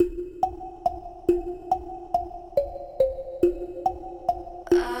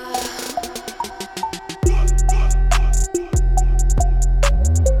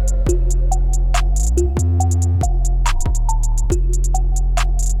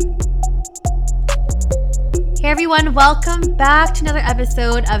everyone, welcome back to another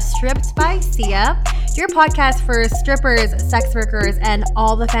episode of Stripped by Sia, your podcast for strippers, sex workers, and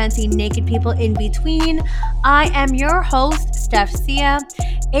all the fancy naked people in between. I am your host, Steph Sia,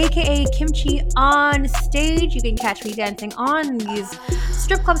 aka Kimchi on stage. You can catch me dancing on these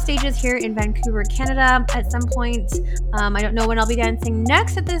strip club stages here in Vancouver, Canada at some point. I don't know when I'll be dancing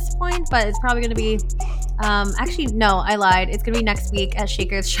next at this point, but it's probably going to be actually, no, I lied. It's going to be next week at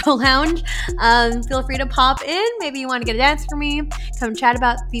Shaker's Show Lounge. Feel free to pop in. Maybe you want to get a dance for me, come chat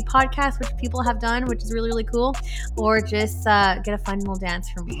about the podcast, which people have done, which is really, really cool, or just get a fun little dance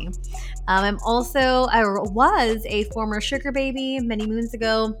for me. I was a former sugar baby many moons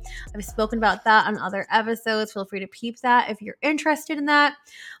ago. I've spoken about that on other episodes. Feel free to peep that if you're interested in that.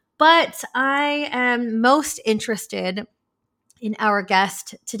 But I am most interested in our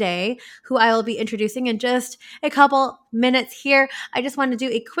guest today, who I will be introducing in just a couple minutes here. I just want to do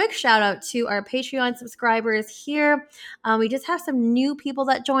a quick shout out to our Patreon subscribers here. We just have some new people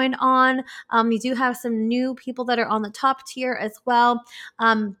that joined on. We do have some new people that are on the top tier as well.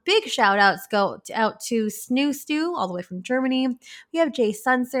 Big shout outs go out to Snoo Stew, all the way from Germany. We have Jay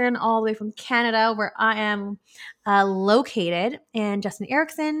Sunstern, all the way from Canada, where I am located, and Justin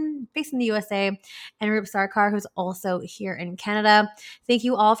Erickson, based in the USA, and Rup Sarkar, who's also here in Canada. Thank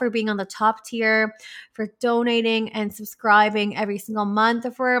you all for being on the top tier, for donating and subscribing every single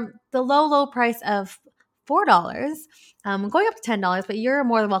month for the low price of $4. Going up to $10, but you're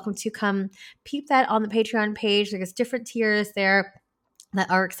more than welcome to come peep that on the Patreon page. There's different tiers there that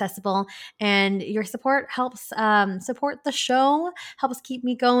are accessible, and your support helps support the show, helps keep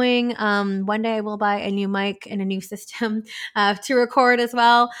me going. One day I will buy a new mic and a new system to record as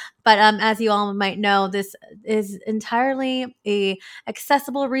well. But as you all might know, this is entirely a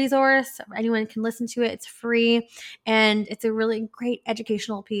accessible resource. Anyone can listen to it. It's free, and it's a really great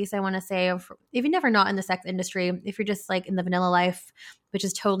educational piece, I want to say. If you're never not in the sex industry, if you're just like in the vanilla life, which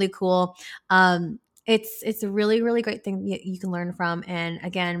is totally cool, it's a really, really great thing you can learn from. And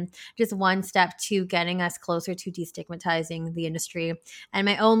again, just one step to getting us closer to destigmatizing the industry, and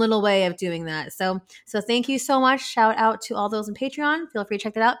my own little way of doing that. So thank you so much. Shout out to all those on Patreon. Feel free to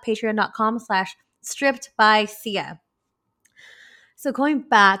check that out. Patreon.com/strippedbysia. So going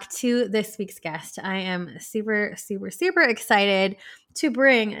back to this week's guest, I am super, super, super excited to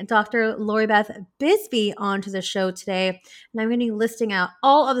bring Dr. Lori Beth Bisbee onto the show today. And I'm going to be listing out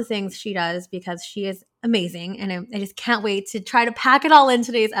all of the things she does because she is amazing. And I just can't wait to try to pack it all in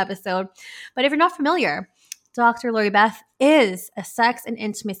today's episode. But if you're not familiar, Dr. Lori Beth is a sex and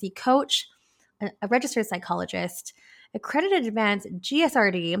intimacy coach, a registered psychologist, accredited advanced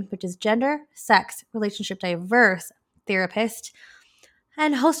GSRD, which is gender, sex, relationship diverse therapist,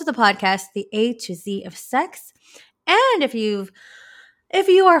 and host of the podcast, The A to Z of Sex. And if you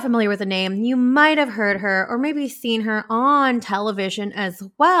are familiar with the name, you might have heard her or maybe seen her on television as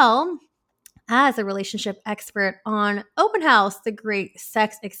well as a relationship expert on Open House, The Great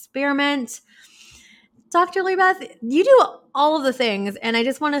Sex Experiment. Dr. Lori Beth, you do all of the things, and I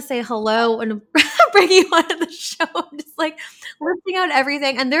just want to say hello and bring you onto the show. I'm just like listing out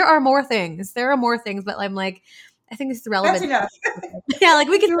everything, and there are more things. But I'm like, I think this is relevant. That's enough. Yeah, like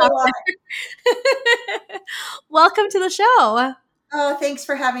we can talk. Welcome to the show. Oh, thanks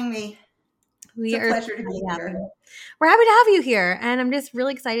for having me. It's a pleasure to be here. We're happy to have you here. And I'm just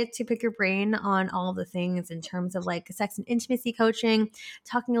really excited to pick your brain on all of the things in terms of like sex and intimacy coaching,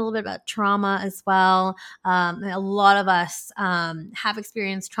 talking a little bit about trauma as well. A lot of us have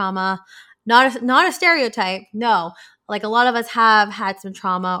experienced trauma. Not a stereotype, no. Like a lot of us have had some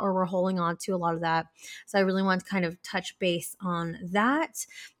trauma or we're holding on to a lot of that. So I really want to kind of touch base on that.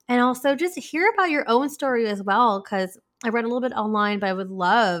 And also just hear about your own story as well, because I read a little bit online, but I would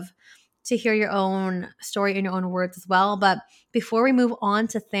love to hear your own story in your own words as well. But before we move on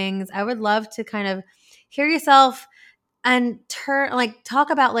to things, I would love to kind of hear yourself and talk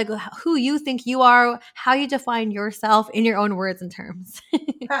about like who you think you are, how you define yourself in your own words and terms.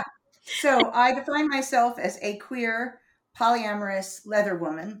 So I define myself as a queer, polyamorous leather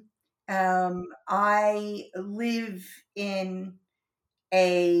woman. I live in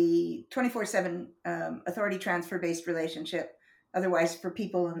a 24/7 authority transfer-based relationship. Otherwise, for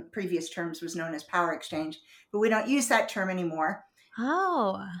people in previous terms, was known as power exchange. But we don't use that term anymore.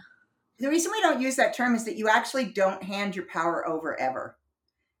 Oh. The reason we don't use that term is that you actually don't hand your power over ever.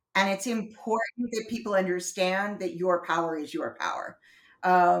 And it's important that people understand that your power is your power.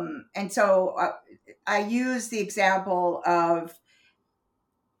 And so I use the example of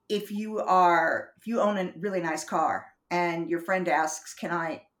if you own a really nice car and your friend asks, can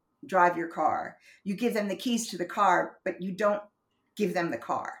I drive your car? You give them the keys to the car, but you don't give them the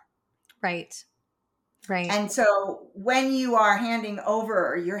car. Right. Right. And so when you are handing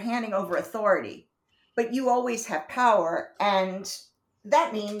over, you're handing over authority, but you always have power. And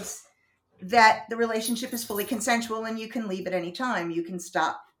that means that the relationship is fully consensual and you can leave at any time. You can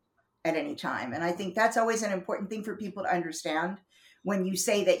stop at any time. And I think that's always an important thing for people to understand when you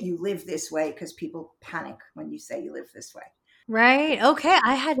say that you live this way, because people panic when you say you live this way. Right. Okay.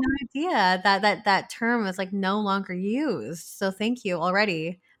 I had no idea that that term was like no longer used. So thank you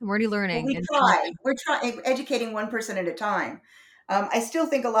already. I'm already Well, learning we and try. We're trying educating one person at a time. I still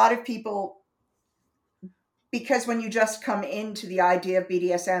think a lot of people, because when you just come into the idea of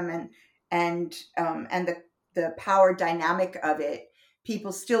BDSM and the power dynamic of it,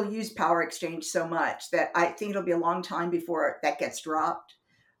 people still use power exchange so much that I think it'll be a long time before that gets dropped.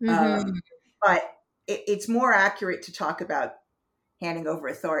 Mhm. But it's more accurate to talk about handing over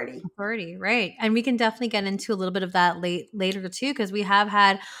authority. Authority, right. And we can definitely get into a little bit of that later too, because we have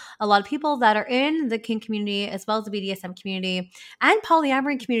had a lot of people that are in the kink community as well as the BDSM community and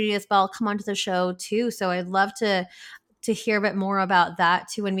polyamory community as well come onto the show too. So I'd love to hear a bit more about that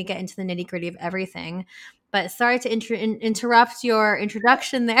too when we get into the nitty gritty of everything. But sorry to interrupt your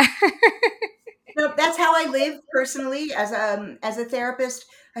introduction there. No, that's how I live personally as a therapist.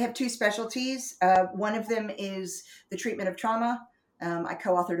 I have two specialties. One of them is the treatment of trauma. I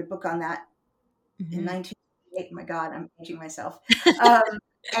co-authored a book on that in Mhm. 1988. Oh my God, I'm aging myself. Um,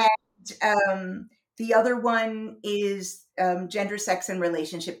 and the other one is gender, sex, and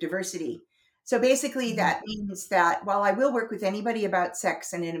relationship diversity. So basically, Mhm. that means that while I will work with anybody about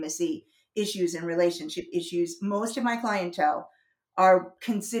sex and intimacy issues and relationship issues, most of my clientele are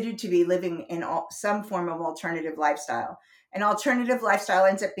considered to be living in some form of alternative lifestyle. An alternative lifestyle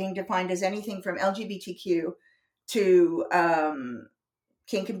ends up being defined as anything from LGBTQ to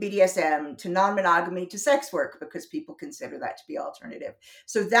kink and BDSM to non-monogamy to sex work, because people consider that to be alternative.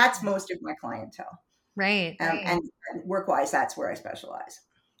 So that's most of my clientele. Right. And work-wise, that's where I specialize.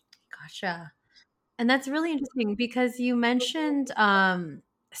 Gotcha. And that's really interesting because you mentioned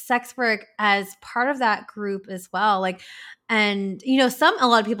sex work as part of that group as well. Like, and you know, a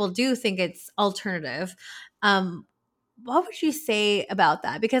lot of people do think it's alternative. Um, what would you say about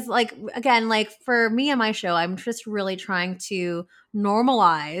that? Because, like, again, like for me and my show, I'm just really trying to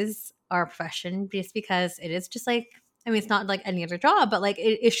normalize our profession just because it is just like, I mean, it's not like any other job, but like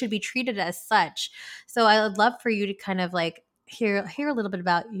it should be treated as such. So I would love for you to kind of like hear a little bit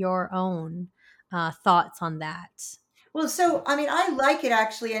about your own thoughts on that. Well, so I mean, I like it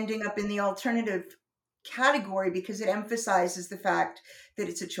actually ending up in the alternative category because it emphasizes the fact that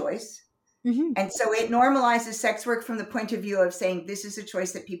it's a choice. Hmm. And so it normalizes sex work from the point of view of saying this is a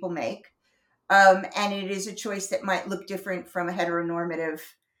choice that people make. And it is a choice that might look different from a heteronormative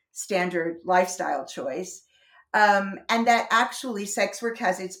standard lifestyle choice. And that actually sex work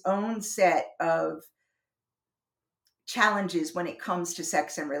has its own set of challenges when it comes to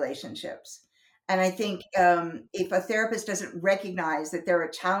sex and relationships. And I think if a therapist doesn't recognize that there are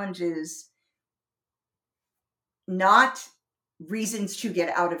challenges, not reasons to get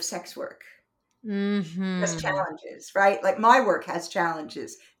out of sex work, just Hmm. challenges, right? Like my work has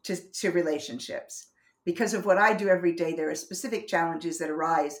challenges to relationships. Because of what I do every day, there are specific challenges that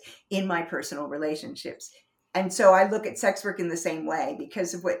arise in my personal relationships. And so I look at sex work in the same way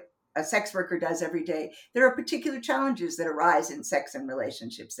because of what a sex worker does every day. There are particular challenges that arise in sex and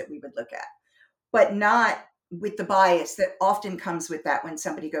relationships that we would look at, but not with the bias that often comes with that when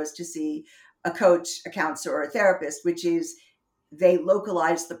somebody goes to see a coach, a counselor, or a therapist, which is they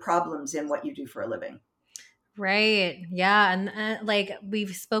localize the problems in what you do for a living. Right. Yeah. And like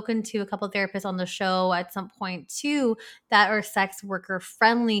we've spoken to a couple of therapists on the show at some point too that are sex worker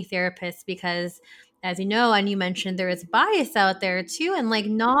friendly therapists because, as you know, and you mentioned, there is bias out there too. And like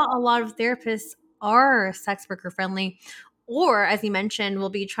not a lot of therapists are sex worker friendly, or as you mentioned, will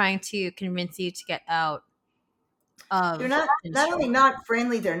be trying to convince you to get out They're of not the not industry. only not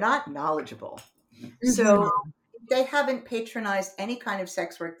friendly, they're not knowledgeable. So Mhm. they haven't patronized any kind of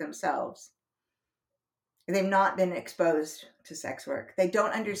sex work themselves. They've not been exposed to sex work. They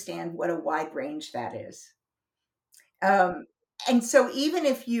don't understand what a wide range that is. Um, and so even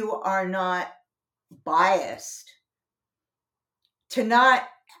if you are not biased, to not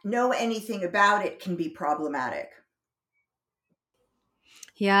know anything about it can be problematic.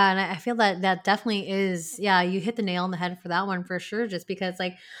 Yeah, and I feel that that definitely is. Yeah, you hit the nail on the head for that one for sure. Just because,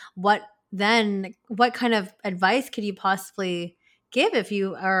 like, what then? What kind of advice could you possibly give if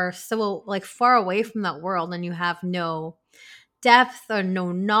you are so like far away from that world and you have no depth or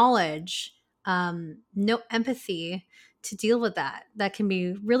no knowledge, no empathy to deal with that? That can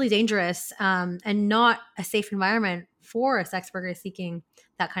be really dangerous and not a safe environment for a sex worker seeking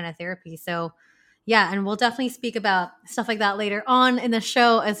that kind of therapy. So, Yeah, and we'll definitely speak about stuff like that later on in the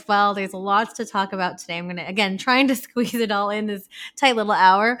show as well. There's lots to talk about today. I'm gonna again trying to squeeze it all in this tight little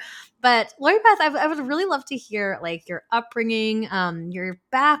hour. But Lori Beth, I would really love to hear like your upbringing, your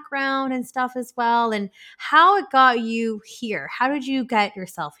background and stuff as well, and how it got you here. How did you get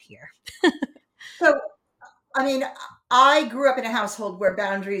yourself here? So, I mean, I grew up in a household where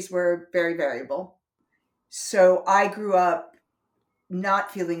boundaries were very variable. So I grew up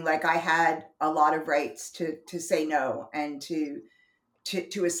not feeling like I had a lot of rights to say no and to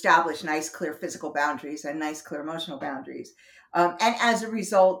establish nice, clear physical boundaries and nice, clear emotional boundaries. And as a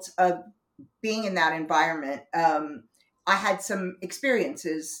result of being in that environment, I had some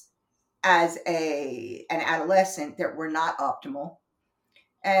experiences as an adolescent that were not optimal.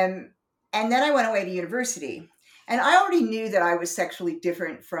 And and then I went away to university. And I already knew that I was sexually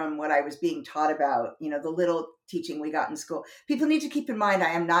different from what I was being taught about, the little teaching we got in school. People need to keep in mind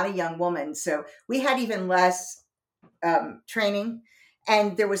I am not a young woman, so we had even less training,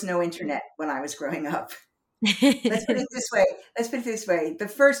 and there was no internet when I was growing up. Let's put it this way. Let's put it this way. The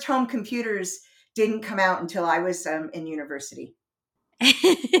first home computers didn't come out until I was in university. So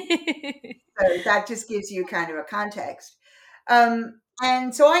that just gives you kind of a context.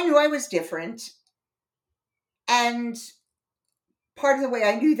 And so I knew I was different. And part of the way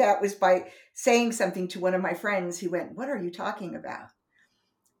I knew that was by saying something to one of my friends who went, "What are you talking about?"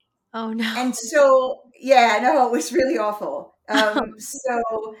 Oh no. And so, yeah, no, it was really awful.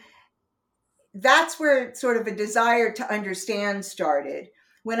 So that's where sort of a desire to understand started.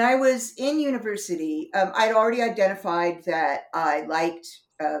 When I was in university, I'd already identified that I liked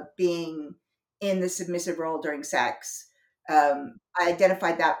being in the submissive role during sex. I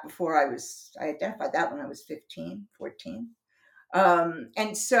identified that I identified that when I was 15, 14.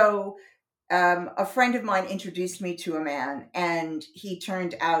 And so a friend of mine introduced me to a man, and he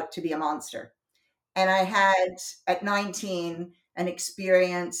turned out to be a monster. And I had, at 19, an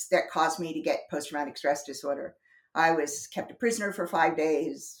experience that caused me to get post traumatic stress disorder. I was kept a prisoner for 5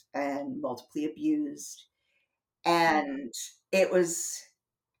 days and multiply abused. And it was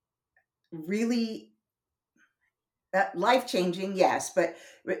really life changing, yes, but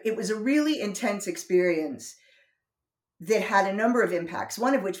it was a really intense experience that had a number of impacts,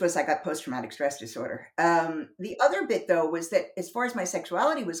 one of which was I got post traumatic stress disorder. The other bit, though, was that as far as my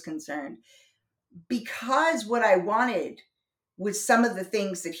sexuality was concerned, because what I wanted was some of the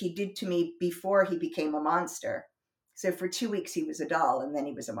things that he did to me before he became a monster. So for 2 weeks, he was a doll, and then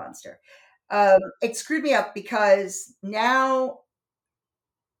he was a monster. It screwed me up because now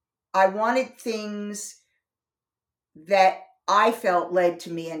I wanted things that I felt led to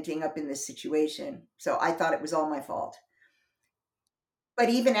me ending up in this situation. So I thought it was all my fault. But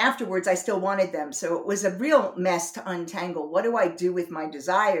even afterwards, I still wanted them. So it was a real mess to untangle. What do I do with my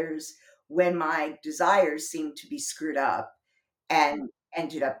desires when my desires seem to be screwed up and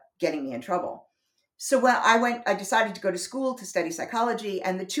ended up getting me in trouble? So when I decided to go to school to study psychology,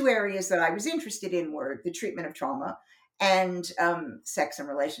 and the two areas that I was interested in were the treatment of trauma and sex and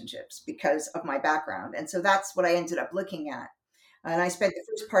relationships because of my background. And so that's what I ended up looking at. And I spent the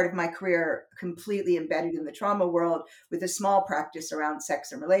first part of my career completely embedded in the trauma world with a small practice around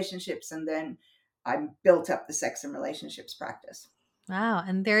sex and relationships. And then I built up the sex and relationships practice. Wow.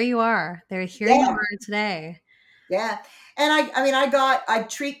 And there you are. Here you Yeah. are today. Yeah. And I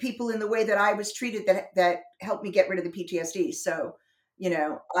treat people in the way that I was treated that helped me get rid of the PTSD. So,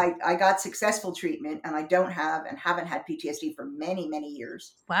 I got successful treatment, and I don't have and haven't had PTSD for many, many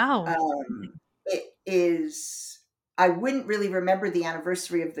years. Wow. It is, I wouldn't really remember the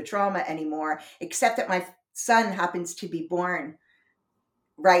anniversary of the trauma anymore, except that my son happens to be born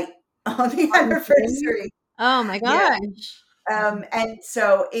right on the anniversary. Oh my gosh. Yeah. And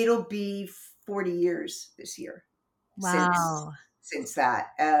so it'll be 40 years this year. Wow. Since that.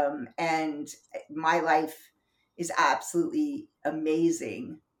 And my life is absolutely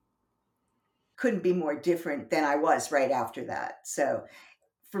amazing. Couldn't be more different than I was right after that. So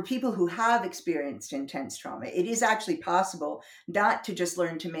for people who have experienced intense trauma, it is actually possible not to just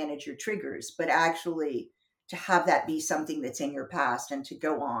learn to manage your triggers, but actually to have that be something that's in your past and to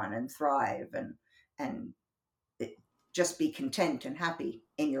go on and thrive and just be content and happy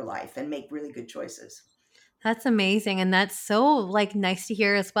in your life and make really good choices. That's amazing. And that's so nice to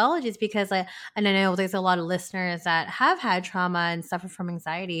hear as well, just because and I know there's a lot of listeners that have had trauma and suffer from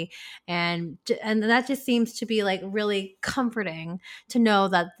anxiety. And that just seems to be really comforting to know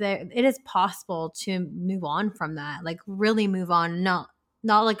that it is possible to move on from that, really move on. Not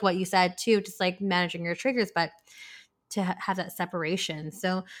like what you said too, just managing your triggers, but to have that separation.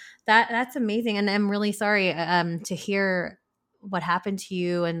 So that's amazing. And I'm really sorry to hear what happened to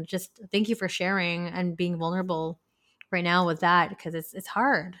you, and just thank you for sharing and being vulnerable right now with that, because it's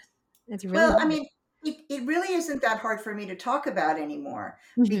hard. It's really Well, I hard. mean, it really isn't that hard for me to talk about anymore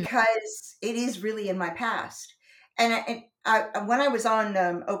Mhm. because it is really in my past. When I was on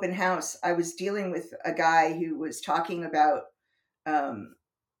Open House, I was dealing with a guy who was talking about um,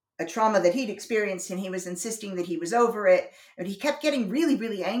 a trauma that he'd experienced, and he was insisting that he was over it, and he kept getting really,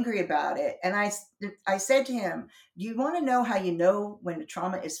 really angry about it. And I said to him, "Do you want to know how you know when the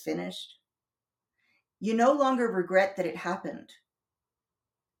trauma is finished? You no longer regret that it happened.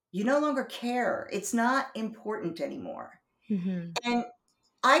 You no longer care. It's not important anymore." Mhm. And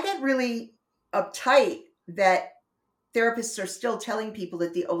I get really uptight that therapists are still telling people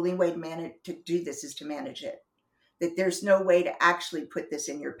that the only way to do this is to manage it, that there's no way to actually put this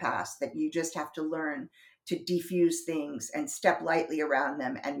in your past, that you just have to learn to defuse things and step lightly around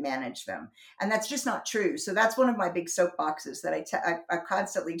them and manage them. And that's just not true. So that's one of my big soapboxes that I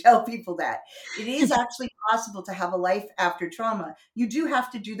constantly tell people, that it is actually possible to have a life after trauma. You do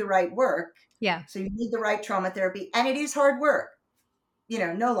have to do the right work. Yeah. So you need the right trauma therapy, and it is hard work.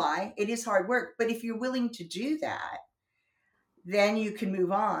 No lie, it is hard work. But if you're willing to do that, then you can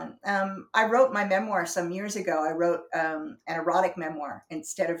move on. I wrote my memoir some years ago. I wrote an erotic memoir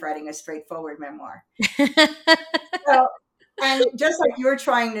instead of writing a straightforward memoir. So, and just like you're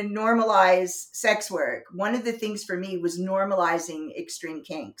trying to normalize sex work, one of the things for me was normalizing extreme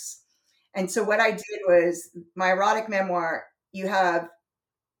kinks. And so what I did was, my erotic memoir, you have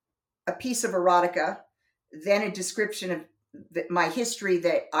a piece of erotica, then a description of my history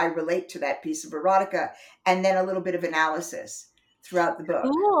that I relate to that piece of erotica, and then a little bit of analysis throughout the book.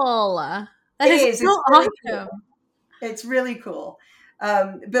 Cool. That It is is. so It's really awesome. cool. It's really cool.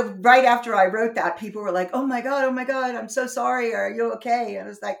 But right after I wrote that, people were like, "Oh my god, oh my god, I'm so sorry. Are you okay?" And I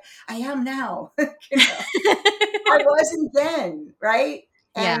was like, "I am now." I wasn't then, right?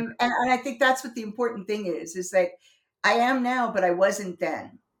 Yeah. And I think that's what the important thing is that I am now, but I wasn't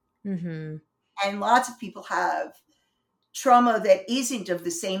then. Mm-hmm. And lots of people have trauma that isn't of the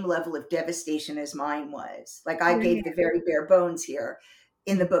same level of devastation as mine was. Like, I gave the very bare bones here.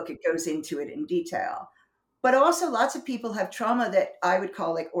 In the book, it goes into it in detail. But also, lots of people have trauma that I would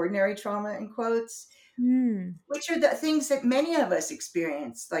call like ordinary trauma, in quotes, Mm. which are the things that many of us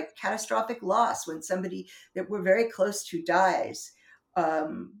experience, like catastrophic loss, when somebody that we're very close to dies,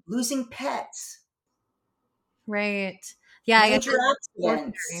 losing pets, Right. Yeah, I guess major it's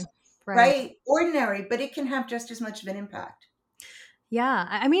accidents, ordinary. Right. right? Ordinary, but it can have just as much of an impact. Yeah.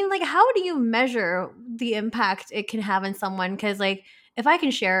 I mean, like, how do you measure the impact it can have in someone? Because, like, if I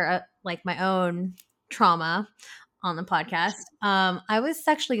can share, like, my own trauma on the podcast, I was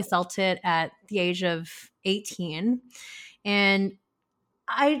sexually assaulted at the age of 18. And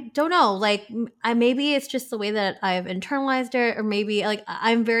I don't know, like, I maybe it's just the way that I've internalized it, or maybe, like,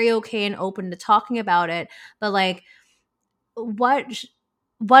 I'm very okay and open to talking about it. But, like, what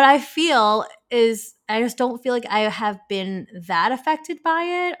what I feel is, I just don't feel like I have been that affected by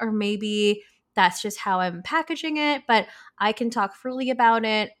it, or maybe that's just how I'm packaging it. But I can talk freely about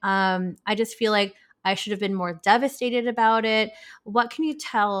it. I just feel like I should have been more devastated about it. What can you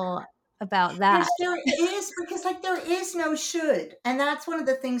tell about that? There is, because like there is no should, and that's one of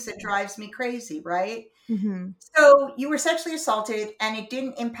the things that drives me crazy, right? Hmm. So you were sexually assaulted, and it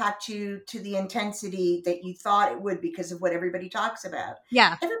didn't impact you to the intensity that you thought it would because of what everybody talks about.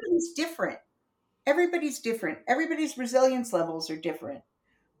 Yeah. Everybody's different. Everybody's different. Everybody's resilience levels are different.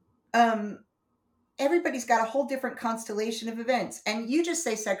 Um, Everybody's got a whole different constellation of events. And you just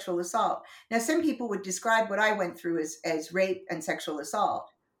say sexual assault. Now, some people would describe what I went through as rape and sexual assault.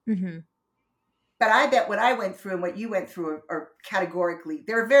 Hmm. But I bet what I went through and what you went through are categorically,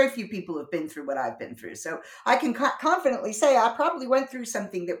 there are very few people who have been through what I've been through. So I can confidently say I probably went through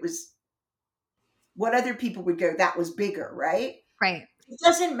something that was what other people would go, that was bigger, right? Right. It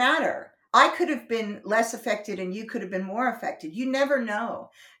doesn't matter. I could have been less affected and you could have been more affected. You never know.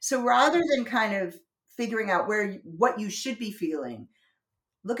 So rather than kind of figuring out what you should be feeling,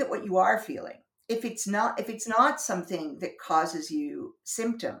 look at what you are feeling. If it's not something that causes you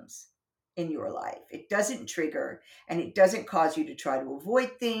symptoms in your life, it doesn't trigger, and it doesn't cause you to try to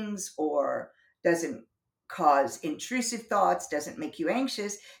avoid things, or doesn't cause intrusive thoughts, doesn't make you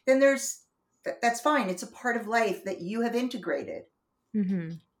anxious, then that's fine. It's a part of life that you have integrated.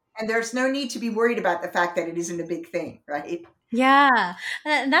 Hmm. And there's no need to be worried about the fact that it isn't a big thing, right? Yeah.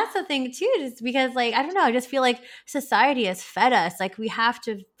 And that's the thing too, is because, like, I don't know, I just feel like society has fed us. Like, we have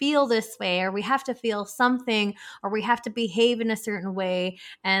to feel this way, or we have to feel something, or we have to behave in a certain way.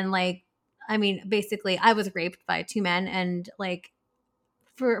 And, like, I mean, basically I was raped by two men, and, like,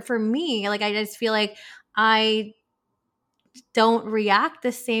 for me, like, I just feel like I don't react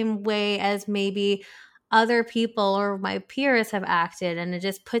the same way as maybe other people or my peers have acted, and it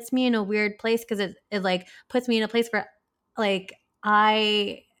just puts me in a weird place because it like puts me in a place where like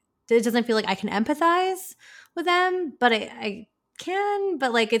it doesn't feel like I can empathize with them, but I can,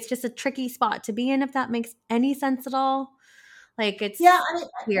 but like it's just a tricky spot to be in, if that makes any sense at all. Like it's Yeah, I mean,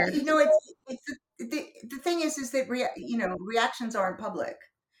 weird. it's the thing is that reactions aren't public.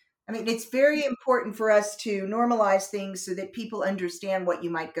 I mean, it's very important for us to normalize things so that people understand what you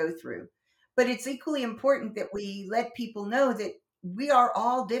might go through. But it's equally important that we let people know that we are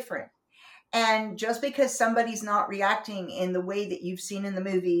all different. And just because somebody's not reacting in the way that you've seen in the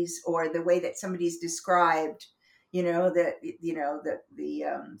movies or the way that somebody's described, the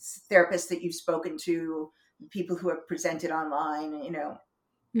therapist that you've spoken to, people who have presented online,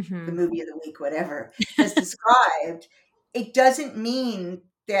 the movie of the week, whatever, has described, it doesn't mean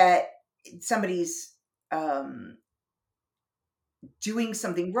that somebody's doing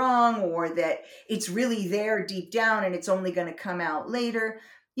something wrong or that it's really there deep down and it's only going to come out later.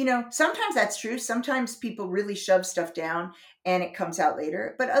 Sometimes that's true. Sometimes people really shove stuff down and it comes out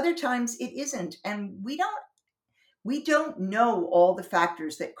later, but other times it isn't. And we don't know all the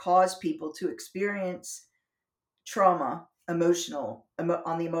factors that cause people to experience trauma on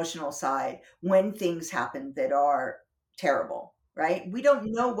the emotional side when things happen that are terrible, right? We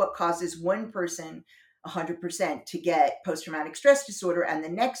don't know what causes one person 100% to get post-traumatic stress disorder and the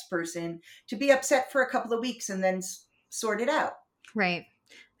next person to be upset for a couple of weeks and then sort it out. Right.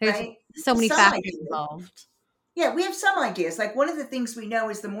 There's right? so many factors involved. Yeah, we have some ideas. Like one of the things we know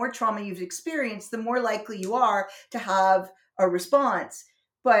is the more trauma you've experienced, the more likely you are to have a response.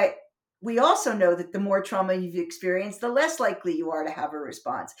 But we also know that the more trauma you've experienced, the less likely you are to have a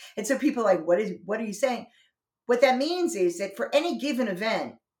response. And so people are like, what are you saying? What that means is that for any given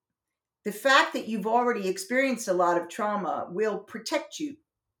event, the fact that you've already experienced a lot of trauma will protect you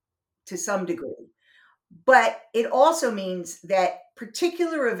to some degree. But it also means that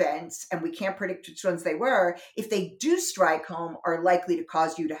particular events, and we can't predict which ones they were, if they do strike home, are likely to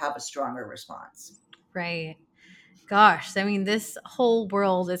cause you to have a stronger response. Right. Gosh, I mean, this whole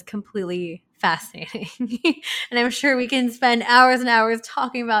world is completely fascinating. And I'm sure we can spend hours and hours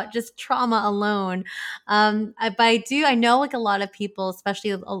talking about just trauma alone. But I know like a lot of people,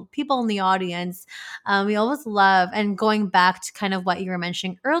 especially people in the audience, we always love, and going back to kind of what you were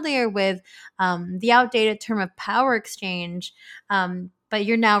mentioning earlier with the outdated term of power exchange, but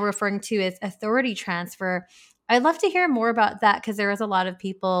you're now referring to as authority transfer. I'd love to hear more about that because there is a lot of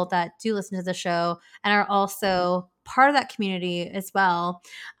people that do listen to the show and are also part of that community as well.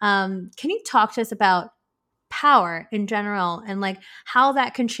 Can you talk to us about power in general and like how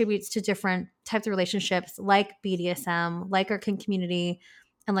that contributes to different types of relationships like BDSM, like our kink community,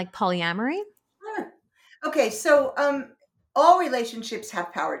 and like polyamory? Sure. Okay, so all relationships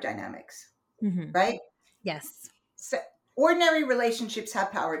have power dynamics, right? Yes. So ordinary relationships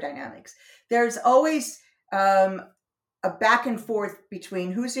have power dynamics. There's always a back and forth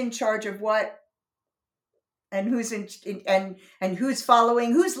between who's in charge of what and who's and who's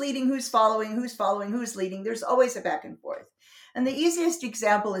following, who's leading, who's following, who's leading. There's always a back and forth. And the easiest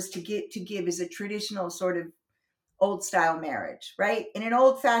example is to give is a traditional sort of old style marriage, right? In an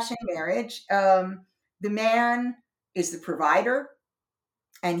old fashioned marriage, the man is the provider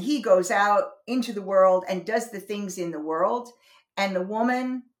and he goes out into the world and does the things in the world. And the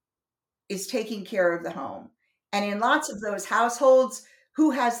woman is taking care of the home. And in lots of those households,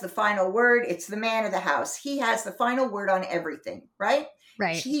 who has the final word? It's the man of the house. He has the final word on everything, right?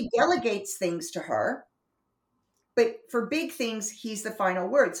 Right. He delegates things to her, but for big things, he's the final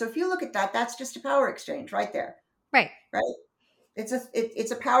word. So if you look at that, that's just a power exchange right there. Right. Right.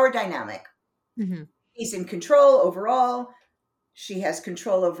 It's a power dynamic. He's in control overall. She has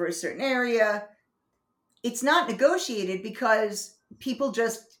control over a certain area. It's not negotiated because people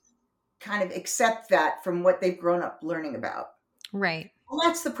just kind of accept that from what they've grown up learning about. Right. Well,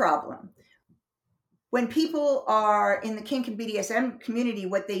 that's the problem. When people are in the kink and BDSM community,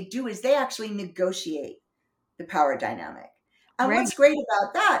 what they do is they actually negotiate the power dynamic. And what's great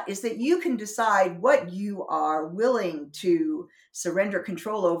about that is that you can decide what you are willing to surrender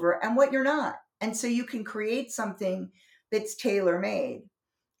control over and what you're not. And so you can create something that's tailor-made.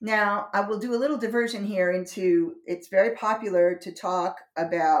 Now, I will do a little diversion here into, it's very popular to talk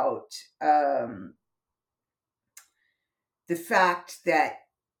about the fact that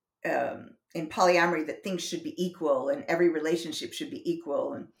in polyamory that things should be equal and every relationship should be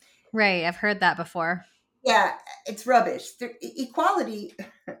equal. And right. I've heard that before. Yeah, it's rubbish. Equality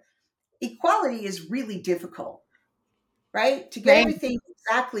is really difficult, right? To get everything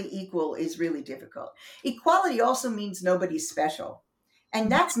exactly equal is really difficult. Equality also means nobody's special. And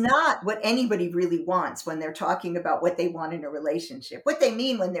that's not what anybody really wants when they're talking about what they want in a relationship. What they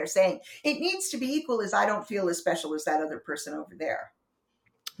mean when they're saying it needs to be equal is I don't feel as special as that other person over there.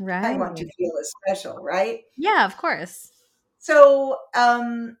 I Right. want to feel as special, right? Yeah, of course. So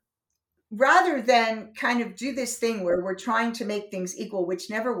rather than kind of do this thing where we're trying to make things equal, which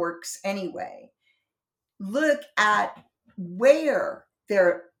never works anyway, look at where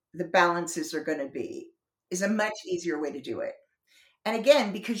the balances are going to be is a much easier way to do it. And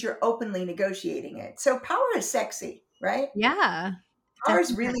again, because you're openly negotiating it. So power is sexy, right? Yeah. Power is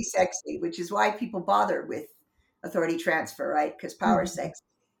Definitely. really sexy, which is why people bother with authority transfer, right? Because power is Mhm. sexy.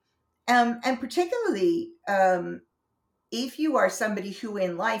 And particularly if you are somebody who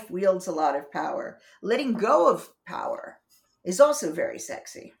in life wields a lot of power, letting go of power is also very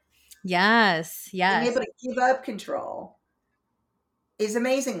sexy. Yes. Being Yes. able to give up control is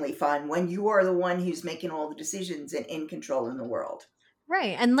amazingly fun when you are the one who's making all the decisions and in control in the world.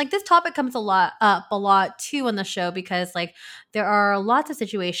 Right. And like this topic comes a lot too on the show because like there are lots of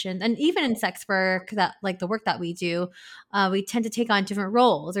situations and even in sex work that like the work that we tend to take on different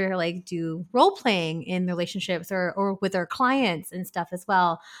roles or like do role playing in relationships or with our clients and stuff as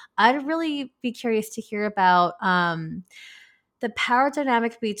well. I'd really be curious to hear about the power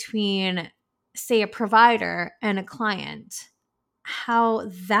dynamic between say a provider and a client, how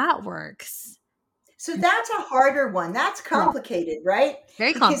that works. So that's a harder one. That's Yeah. complicated, right?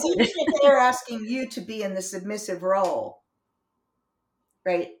 Very Because even complicated. if they're asking you to be in the submissive role,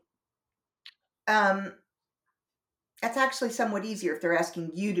 right? Um, that's actually somewhat easier if they're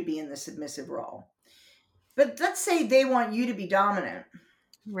asking you to be in the submissive role. But let's say they want you to be dominant,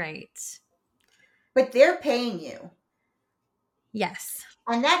 Right. but they're paying you. Yes.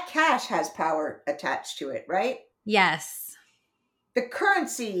 And that cash has power attached to it, right? Yes. The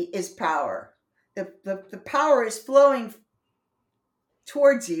currency is power. The power is flowing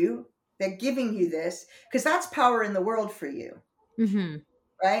towards you. They're giving you this because that's power in the world for you, Mm-hmm.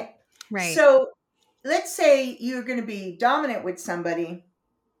 right? Right. So let's say you're going to be dominant with somebody,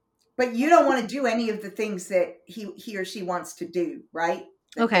 but you don't want to do any of the things that he or she wants to do, right?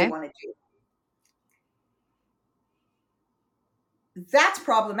 That they Okay. want to do. That's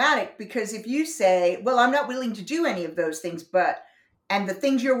problematic because if you say, well, I'm not willing to do any of those things, and the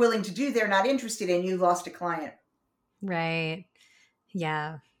things you're willing to do, they're not interested in, you lost a client. Right.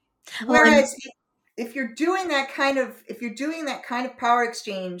 Yeah. Well, and Whereas if you're doing that kind of power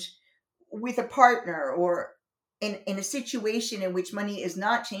exchange with a partner or in a situation in which money is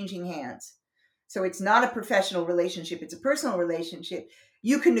not changing hands, so it's not a professional relationship, it's a personal relationship,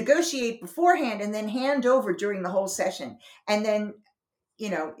 you can negotiate beforehand and then hand over during the whole session. And then,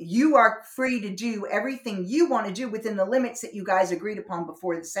 you are free to do everything you want to do within the limits that you guys agreed upon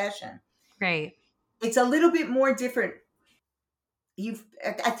before the session. right. It's a little bit more different.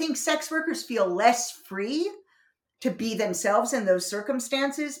 I think sex workers feel less free to be themselves in those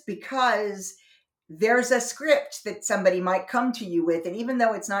circumstances because there's a script that somebody might come to you with. And even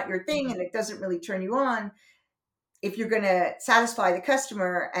though it's not your thing and it doesn't really turn you on, if you're going to satisfy the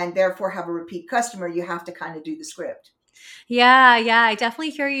customer and therefore have a repeat customer, you have to kind of do the script. Yeah. Yeah. I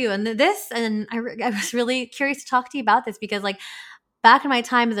definitely hear you. And I was really curious to talk to you about this because, like, back in my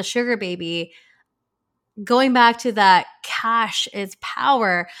time as a sugar baby, going back to that cash is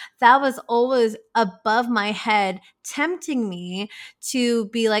power, that was always above my head, tempting me to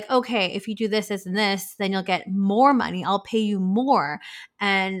be like, okay, if you do this, this, and this, then you'll get more money. I'll pay you more.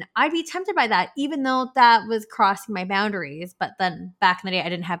 And I'd be tempted by that, even though that was crossing my boundaries. But then back in the day, I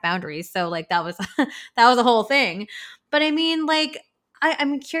didn't have boundaries. So, like, that was that was a whole thing. But I mean, like,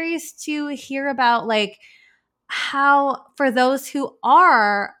 I'm curious to hear about like how for those who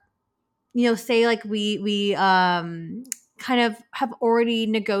are, say like we kind of have already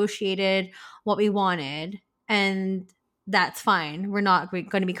negotiated what we wanted, and that's fine, we're not going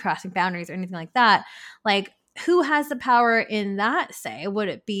to be crossing boundaries or anything like that. Like, who has the power in that? Say, would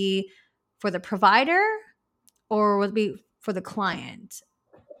it be for the provider or would it be for the client?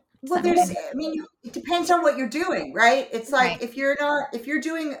 Does Well, that make any it depends on what you're doing, right? It's like right? if you're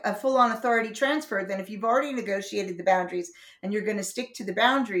doing a full on authority transfer, then if you've already negotiated the boundaries and you're going to stick to the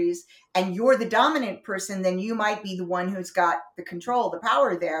boundaries and you're the dominant person, then you might be the one who's got the control, the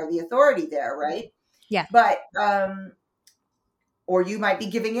power there, the authority there, right? Yeah. But, or you might be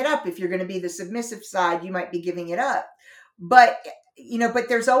giving it up. If you're going to be the submissive side, you might be giving it up. But, but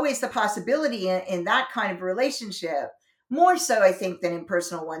there's always the possibility in that kind of relationship more so, I think, than in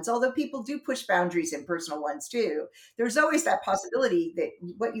personal ones, although people do push boundaries in personal ones too. There's always that possibility that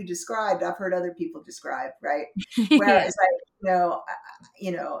what you described, I've heard other people describe, right? Yeah. Whereas, like,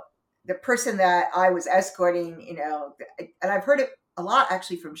 the person that I was escorting, and I've heard it a lot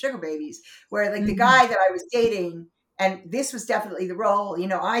actually from sugar babies, where like the guy that I was dating, and this was definitely the role,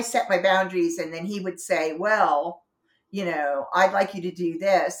 I set my boundaries, and then he would say, well, I'd like you to do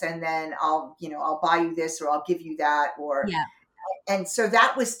this, and then I'll buy you this, or I'll give you that, Yeah. and so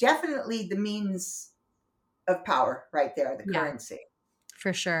that was definitely the means of power right there, the Yeah. currency.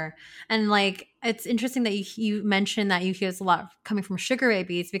 For sure. And like, it's interesting that you mentioned that you hear this a lot coming from sugar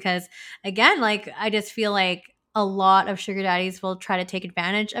babies, because again, like, I just feel like a lot of sugar daddies will try to take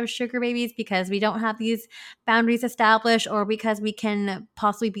advantage of sugar babies because we don't have these boundaries established, or because we can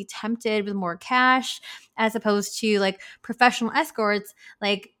possibly be tempted with more cash, as opposed to like professional escorts.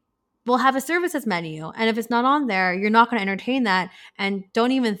 Like, we'll have a services menu, and if it's not on there, you're not going to entertain that. And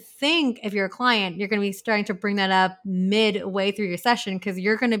don't even think, if you're a client, you're going to be starting to bring that up midway through your session, because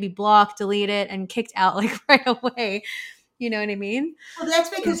you're going to be blocked, deleted, and kicked out like right away. You know what I mean? Well, that's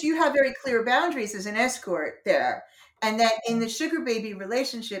because you have very clear boundaries as an escort there. And then in the sugar baby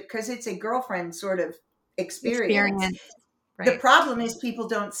relationship, because it's a girlfriend sort of experience. Right. The problem is people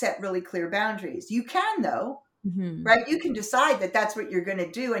don't set really clear boundaries. You can, though, right? You can decide that that's what you're going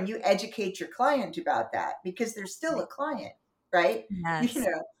to do, and you educate your client about that, because they're still a client, right? Yes.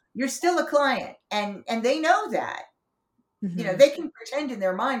 You're still a client, and they know that. They can pretend in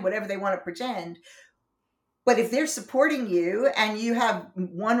their mind whatever they want to pretend. But if they're supporting you, and you have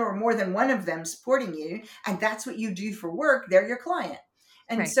one or more than one of them supporting you, and that's what you do for work, they're your client.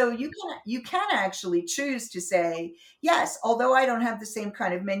 And so you can actually choose to say, yes, although I don't have the same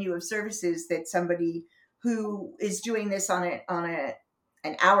kind of menu of services that somebody who is doing this on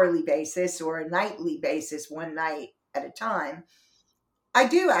an hourly basis or a nightly basis, one night at a time, I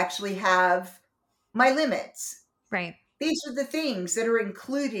do actually have my limits. Right. These are the things that are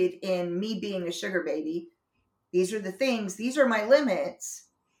included in me being a sugar baby. These are the things, these are my limits.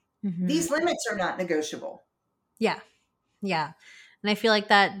 These limits are not negotiable. Yeah. Yeah. And I feel like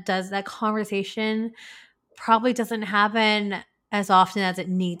that conversation probably doesn't happen as often as it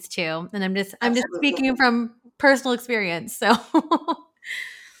needs to. And I'm just speaking from personal experience. So,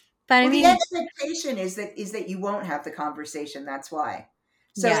 but the expectation is that you won't have the conversation. That's why.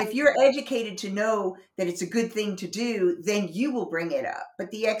 So if you're educated to know that it's a good thing to do, then you will bring it up.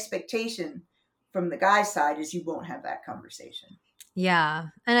 But the expectation from the guy's side is you won't have that conversation. Yeah.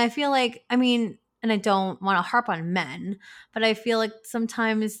 And I feel like, and I don't want to harp on men, but I feel like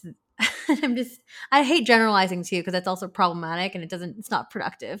sometimes I hate generalizing too, because that's also problematic, and it's not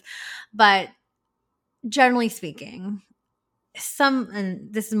productive. But generally speaking,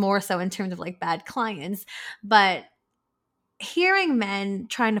 and this is more so in terms of like bad clients, but hearing men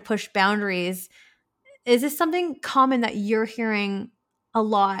trying to push boundaries, is this something common that you're hearing a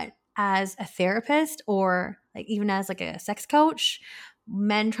lot as a therapist, or like even as like a sex coach?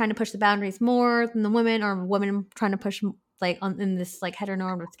 Men trying to push the boundaries more than the women, or women trying to push like in this like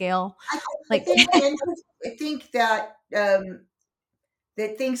heteronormative scale? I think that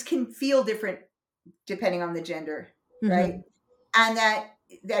that things can feel different depending on the gender, right? And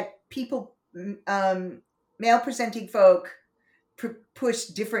that people, male presenting folk, push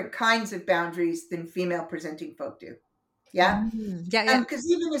different kinds of boundaries than female presenting folk do. Yeah. Because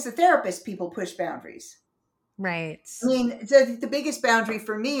even as a therapist, people push boundaries. Right. I mean, the biggest boundary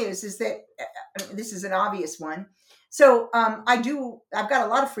for me is that this is an obvious one. So I've got a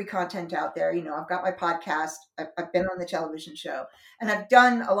lot of free content out there. I've got my podcast. I've been on the television show, and I've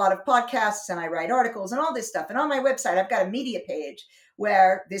done a lot of podcasts, and I write articles and all this stuff. And on my website, I've got a media page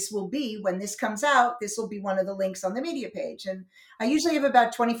where this will be, when this comes out, this will be one of the links on the media page. And I usually have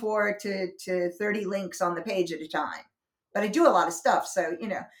about 24 to 30 links on the page at a time. But I do a lot of stuff.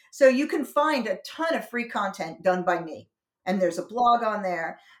 So you can find a ton of free content done by me. And there's a blog on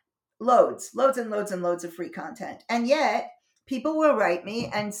there, loads and loads of free content. And yet people will write me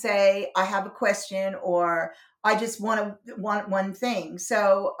and say, I have a question, or I just want one thing.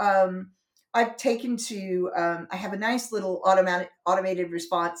 So I've taken to, I have a nice little automated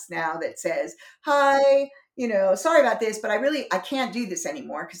response now that says, hi, sorry about this, but I can't do this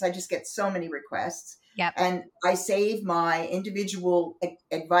anymore because I just get so many requests. Yep. And I save my individual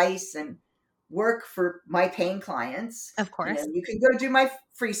advice and work for my paying clients. Of course. You can go do my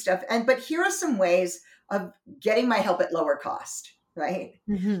free stuff. But here are some ways of getting my help at lower cost, right?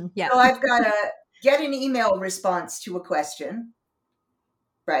 Yeah. So I've got to get an email response to a question,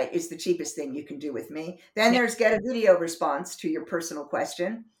 right? Is the cheapest thing you can do with me. Then there's get a video response to your personal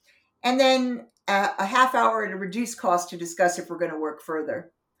question. and then a half hour at a reduced cost to discuss if we're going to work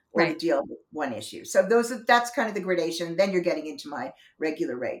further or to Right. deal with one issue. So that's kind of the gradation. Then you're getting into my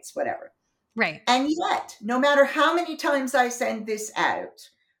regular rates, whatever. Right. And yet, no matter how many times I send this out,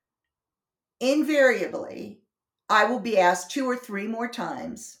 invariably, I will be asked 2 or 3 more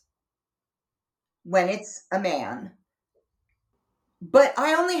times when it's a man. But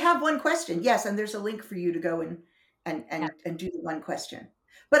I only have one question. Yes, and there's a link for you to go and Yeah. do the one question.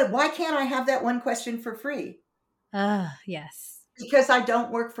 But why can't I have that one question for free? Yes. Because I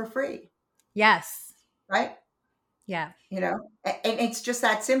don't work for free, Yes. right? Yeah, And it's just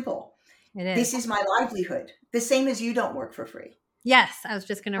that simple. it is. This is my livelihood. The same as you don't work for free. Yes, I was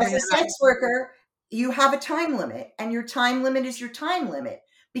just going to As bring a that up. sex worker, you have a time limit, and your time limit is your time limit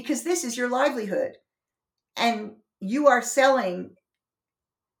because this is your livelihood. And you are selling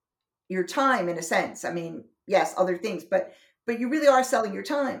your time in a sense. I mean, yes, other things, but you really are selling your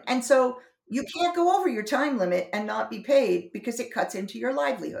time. And so you can't go over your time limit and not be paid because it cuts into your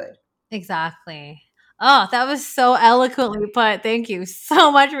livelihood. Exactly. Oh, that was so eloquently put. Thank you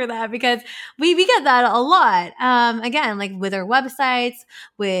so much for that, because we get that a lot. Again, like with our websites,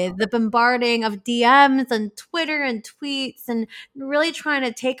 with the bombarding of DMs and Twitter and tweets, and really trying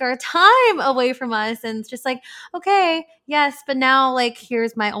to take our time away from us. And it's just like, okay, yes, but now like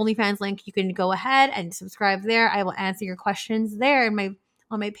here's my OnlyFans link. You can go ahead and subscribe there. I will answer your questions there in my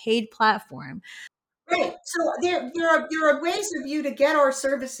on my paid platform. Right. So there are ways of you to get our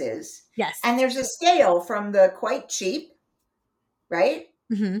services, Yes. and there's a scale from the quite cheap, right,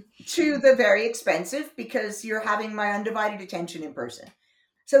 Mm-hmm. to the very expensive because you're having my undivided attention in person.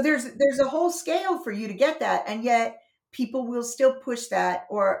 So there's a whole scale for you to get that, and yet people will still push that,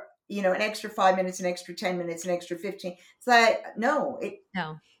 or an extra 5 minutes, an extra 10 minutes, an extra 15. It's like no,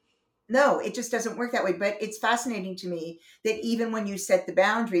 it just doesn't work that way. But it's fascinating to me that even when you set the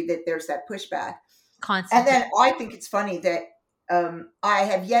boundary, that there's that pushback. Constantly. And then I think it's funny that I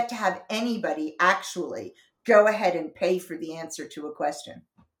have yet to have anybody actually go ahead and pay for the answer to a question.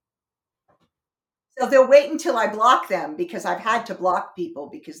 So they'll wait until I block them, because I've had to block people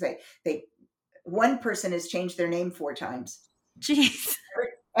because they one person has changed their name 4 times. Jeez.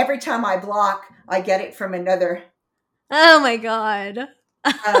 Every time I block, I get it from another. Oh my God.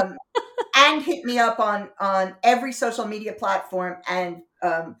 And hit me up on every social media platform, and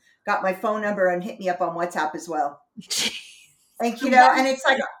got my phone number and hit me up on WhatsApp as well. Like, and it's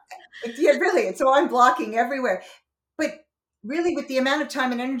like, yeah, really. So I'm blocking everywhere. But really, with the amount of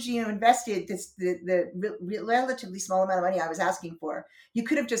time and energy you invested, the relatively small amount of money I was asking for, you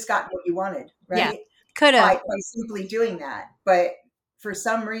could have just gotten what you wanted, right? Yeah, could have. By simply doing that. But for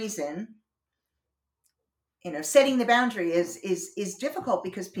some reason, setting the boundary is difficult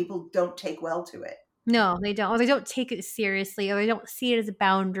because people don't take well to it. No, they don't. Or they don't take it seriously, or they don't see it as a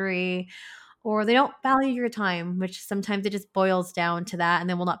boundary, or they don't value your time, which sometimes it just boils down to that, and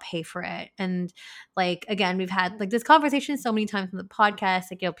then will not pay for it. And like, again, we've had like this conversation so many times on the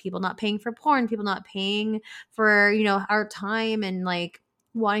podcast, like, people not paying for porn, people not paying for, our time, and like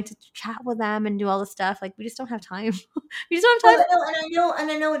wanting to chat with them and do all this stuff. Like, we just don't have time. We just don't have time. Well,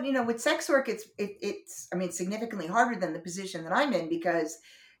 and I know, with sex work, it's I mean, significantly harder than the position that I'm in, because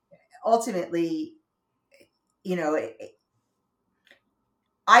ultimately,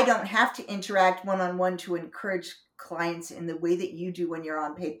 I don't have to interact one-on-one to encourage clients in the way that you do when you're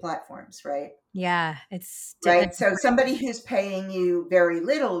on paid platforms, right? Yeah, it's Right. So somebody who's paying you very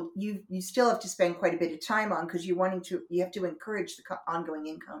little, you still have to spend quite a bit of time on, because you have to encourage the ongoing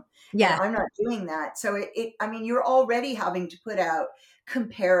income. Yeah. And I'm not doing that. So I mean, you're already having to put out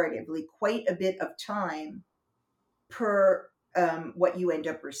comparatively quite a bit of time per what you end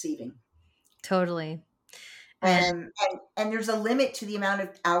up receiving. Totally. And there's a limit to the amount of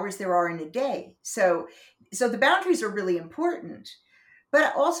hours there are in a day. So the boundaries are really important.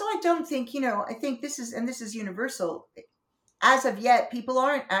 But also, I don't think, I think this is universal. As of yet, people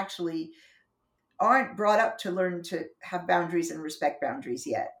aren't brought up to learn to have boundaries and respect boundaries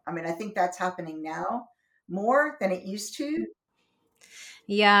yet. I mean, I think that's happening now more than it used to.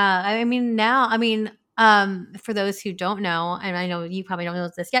 Yeah, for those who don't know, and I know you probably don't know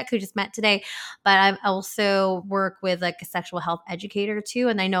this yet because we just met today, but I also work with like a sexual health educator too,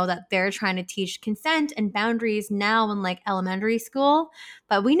 and I know that they're trying to teach consent and boundaries now in like elementary school,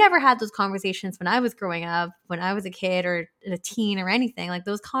 but we never had those conversations when I was growing up, when I was a kid or a teen or anything. Like,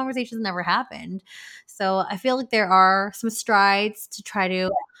 those conversations never happened. So I feel like there are some strides to try to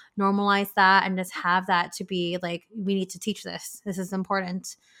normalize that and just have that to be like, we need to teach this. This is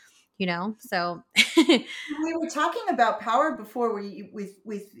important. So we were talking about power before,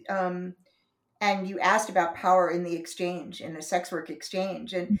 with and you asked about power in the exchange, in a sex work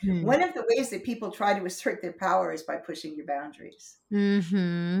exchange. And Mm-hmm. one of the ways that people try to assert their power is by pushing your boundaries.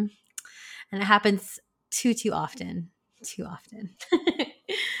 Mm-hmm. And it happens too often. Too often.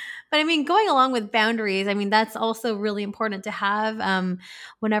 But I mean, going along with boundaries, I mean, that's also really important to have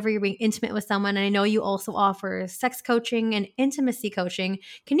whenever you're being intimate with someone. And I know you also offer sex coaching and intimacy coaching.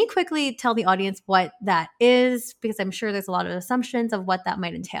 Can you quickly tell the audience what that is? Because I'm sure there's a lot of assumptions of what that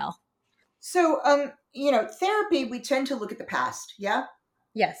might entail. So, therapy, we tend to look at the past. Yeah.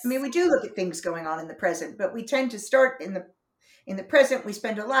 Yes. I mean, we do look at things going on in the present, but we tend to start in the present. We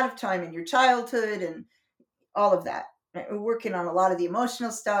spend a lot of time in your childhood and all of that. Right? We're working on a lot of the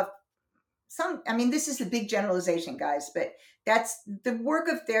emotional stuff. This is the big generalization, guys, but that's the work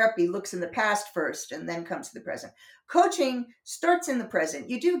of therapy looks in the past first and then comes to the present. Coaching starts in the present.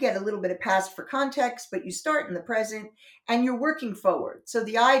 You do get a little bit of past for context, but you start in the present and you're working forward. So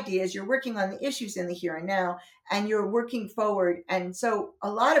the idea is you're working on the issues in the here and now and you're working forward. And so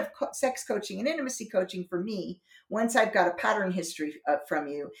a lot of sex coaching and intimacy coaching for me, once I've got a pattern history from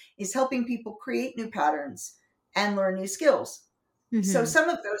you, is helping people create new patterns and learn new skills. Mm-hmm. So some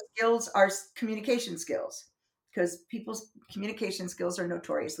of those skills are communication skills because people's communication skills are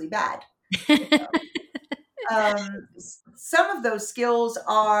notoriously bad. Some of those skills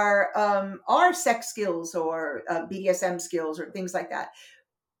are sex skills or BDSM skills or things like that.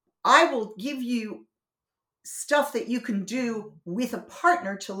 I will give you stuff that you can do with a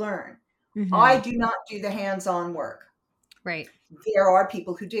partner to learn. Mm-hmm. I do not do the hands-on work. Right. There are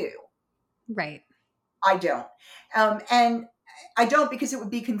people who do. Right. I don't. And I don't because it would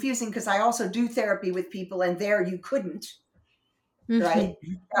be confusing because I also do therapy with people and there you couldn't, mm-hmm. right?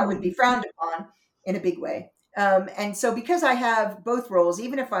 That would be frowned upon in a big way. And so because I have both roles,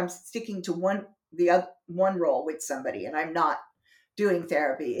 even if I'm sticking to one role with somebody and I'm not doing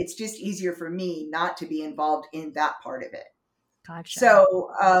therapy, it's just easier for me not to be involved in that part of it. Gotcha. So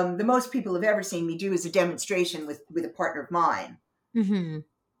the most people have ever seen me do is a demonstration with a partner of mine. Mm-hmm.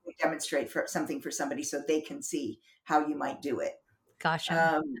 We demonstrate for something for somebody so they can see how you might do it. Gotcha.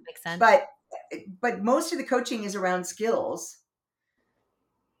 That makes sense. But most of the coaching is around skills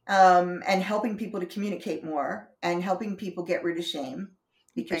and helping people to communicate more and helping people get rid of shame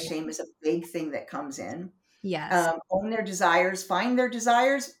because shame is a big thing that comes in. Yes. Own their desires, find their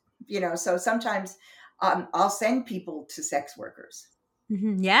desires, so sometimes I'll send people to sex workers.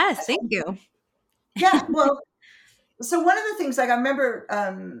 Mm-hmm. Yes. Thank you. Yeah. Well, so one of the things, like I remember,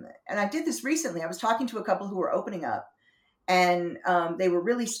 and I did this recently, I was talking to a couple who were opening up and they were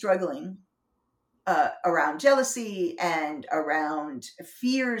really struggling around jealousy and around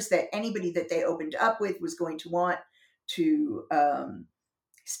fears that anybody that they opened up with was going to want to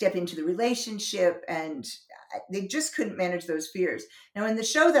step into the relationship, and they just couldn't manage those fears. Now, in the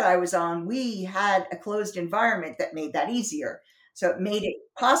show that I was on, we had a closed environment that made that easier. So it made it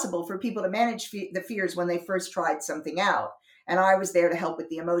possible for people to manage the fears when they first tried something out. And I was there to help with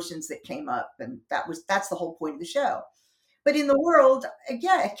the emotions that came up. And that's the whole point of the show. But in the world,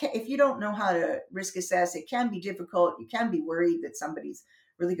 again, if you don't know how to risk assess, it can be difficult. You can be worried that somebody's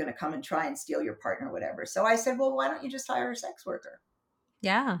really going to come and try and steal your partner or whatever. So I said, well, why don't you just hire a sex worker?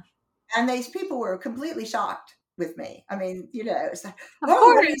 Yeah. And these people were completely shocked with me. I mean, it's like, of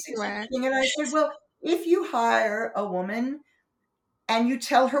course. And I said, well, if you hire a woman and you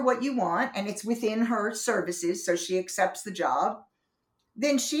tell her what you want and it's within her services, so she accepts the job,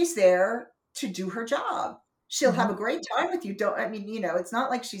 then she's there to do her job. She'll have a great time with you. It's not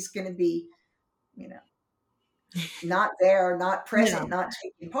like she's going to be, not there, not present, not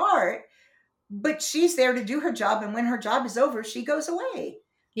taking part, but she's there to do her job. And when her job is over, she goes away.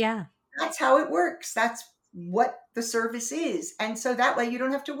 Yeah. That's how it works. That's what the service is. And so that way you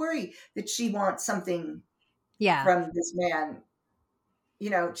don't have to worry that she wants something from this man.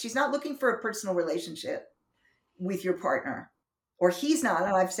 She's not looking for a personal relationship with your partner, or he's not.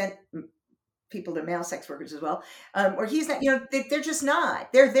 And I've sent people to male sex workers as well. Or he's not, they're just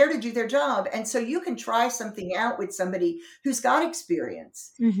not. They're there to do their job. And so you can try something out with somebody who's got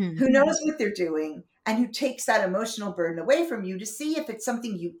experience, mm-hmm. who knows what they're doing, and who takes that emotional burden away from you to see if it's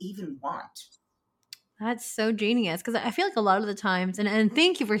something you even want. That's so genius, because I feel like a lot of the times, and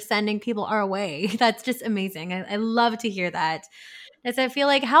thank you for sending people our way. That's just amazing. I love to hear that. As I feel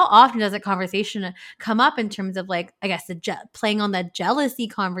like, how often does a conversation come up in terms of, like, I guess, playing on that jealousy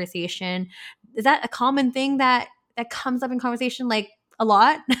conversation? Is that a common thing that comes up in conversation, like, a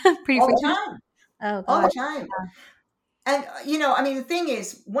lot? Pretty all frequent? The time. Oh, all the time. And the thing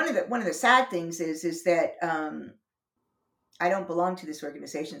is, one of the sad things is that I don't belong to this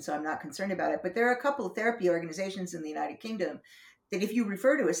organization, so I'm not concerned about it. But there are a couple of therapy organizations in the United Kingdom that if you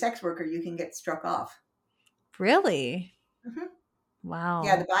refer to a sex worker, you can get struck off. Really? Hmm. Wow.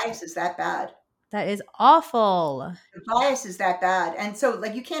 Yeah, the bias is that bad. That is awful. The bias is that bad. And so,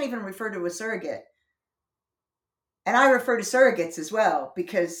 like, you can't even refer to a surrogate. And I refer to surrogates as well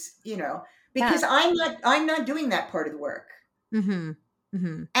because, because I'm not doing that part of the work. Mm-hmm.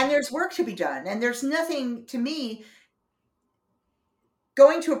 Mm-hmm. And there's work to be done. And there's nothing, to me,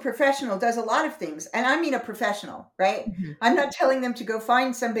 going to a professional does a lot of things. And I mean a professional, right? Mm-hmm. I'm not telling them to go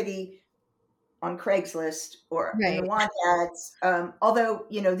find somebody on Craigslist or in the want ads. Although,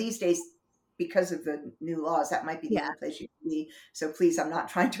 these days, because of the new laws, that might be the only place you can be. So please, I'm not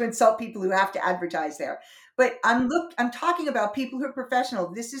trying to insult people who have to advertise there. But I'm talking about people who are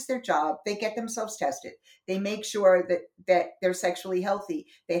professional. This is their job. They get themselves tested. They make sure that they're sexually healthy.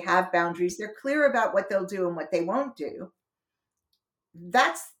 They have boundaries. They're clear about what they'll do and what they won't do.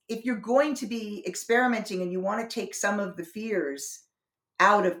 That's, if you're going to be experimenting and you want to take some of the fears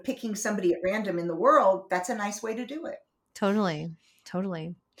out of picking somebody at random in the world, that's a nice way to do it. Totally.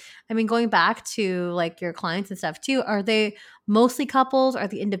 I mean, going back to like your clients and stuff too, are they mostly couples? Are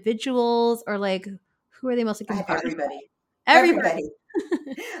they individuals? Or like, who are they mostly? I have everybody. Everybody.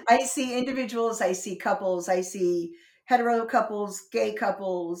 I see individuals. I see couples. I see hetero couples, gay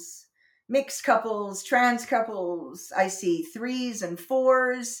couples, mixed couples, trans couples. I see 3s and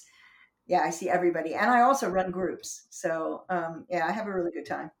 4s. Yeah, I see everybody. And I also run groups. So, I have a really good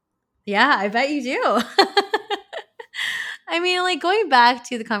time. Yeah, I bet you do. I mean, like going back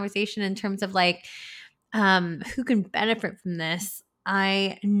to the conversation in terms of like who can benefit from this,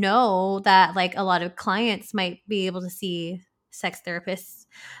 I know that like a lot of clients might be able to see sex therapists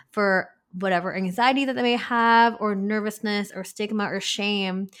for whatever anxiety that they may have or nervousness or stigma or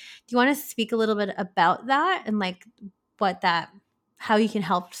shame. Do you want to speak a little bit about that and like how you can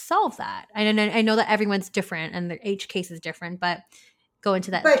help solve that? I know that everyone's different and each case is different, but go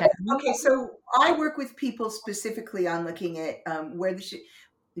into that. But okay, so I work with people specifically on looking at where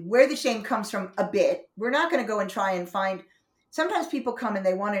the shame comes from a bit. We're not going to go and try and find. Sometimes people come and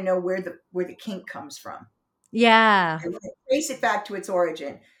they want to know where the kink comes from. Yeah. And trace it back to its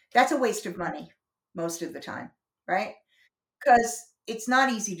origin. That's a waste of money most of the time, right? Because it's not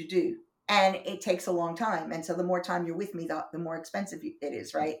easy to do. And it takes a long time. And so the more time you're with me, the more expensive it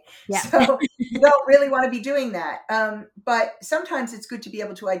is, right? Yeah. So you don't really want to be doing that. But sometimes it's good to be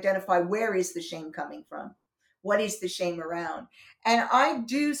able to identify where is the shame coming from? What is the shame around? And I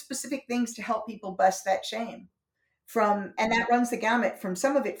do specific things to help people bust that shame. And that runs the gamut from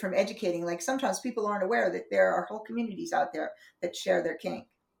some of it from educating. Like sometimes people aren't aware that there are whole communities out there that share their kink.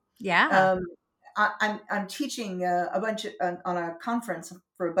 Yeah. I'm teaching a bunch on a conference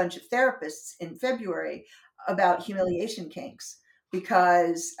for a bunch of therapists in February about humiliation kinks,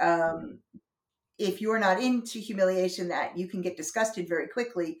 because if you're not into humiliation, that you can get disgusted very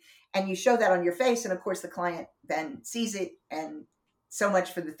quickly, and you show that on your face, and of course the client then sees it, and so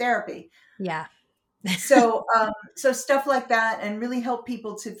much for the therapy. Yeah. So stuff like that, and really help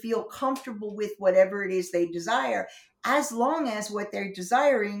people to feel comfortable with whatever it is they desire, as long as what they're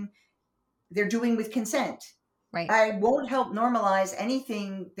desiring they're doing with consent. Right. I won't help normalize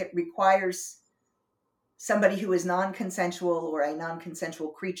anything that requires somebody who is non-consensual or a non-consensual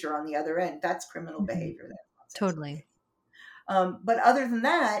creature on the other end. That's criminal behavior. That's totally. But other than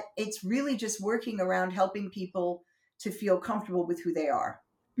that, it's really just working around helping people to feel comfortable with who they are.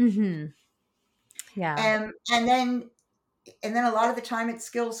 Mm-hmm. Yeah. And then a lot of the time it's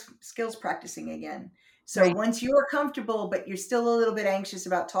skills practicing again. So once you are comfortable, but you're still a little bit anxious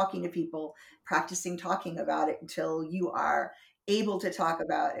about talking to people, practicing talking about it until you are able to talk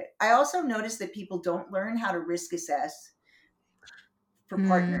about it. I also notice that people don't learn how to risk assess for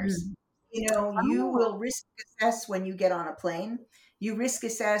partners. You will risk assess when you get on a plane. You risk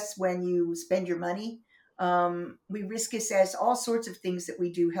assess when you spend your money. We risk assess all sorts of things that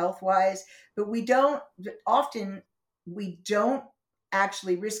we do health-wise, but we don't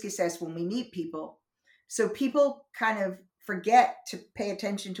actually risk assess when we meet people. So people kind of forget to pay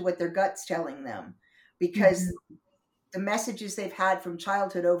attention to what their gut's telling them, because the messages they've had from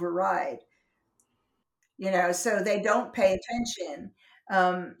childhood override, so they don't pay attention.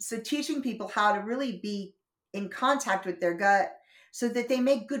 So teaching people how to really be in contact with their gut so that they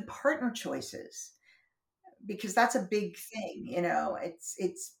make good partner choices, because that's a big thing.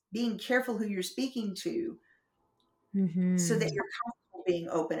 It's being careful who you're speaking to, so that you're comfortable being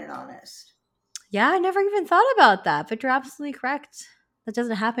open and honest. Yeah, I never even thought about that, but you're absolutely correct. That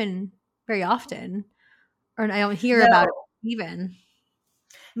doesn't happen very often, or I don't hear about it even.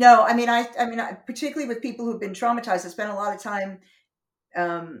 No, I mean, I particularly with people who've been traumatized, I spend a lot of time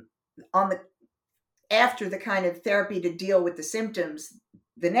on the after the kind of therapy to deal with the symptoms,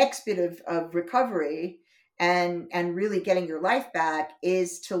 the next bit of recovery and really getting your life back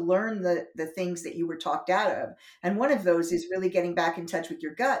is to learn the things that you were talked out of. And one of those is really getting back in touch with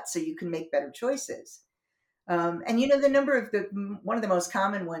your gut so you can make better choices. And the number of one of the most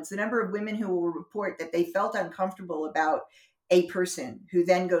common ones, the number of women who will report that they felt uncomfortable about a person who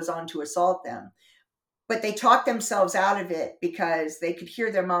then goes on to assault them, but they talk themselves out of it because they could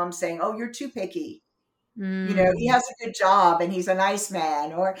hear their mom saying, "Oh, you're too picky. He has a good job and he's a nice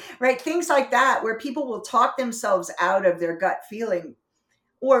man," or right, things like that, where people will talk themselves out of their gut feeling,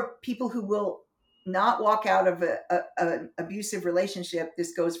 or people who will not walk out of an abusive relationship.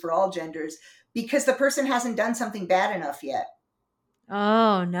 This goes for all genders, because the person hasn't done something bad enough yet.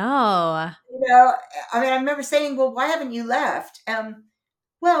 Oh, no. I remember saying, "Well, why haven't you left?"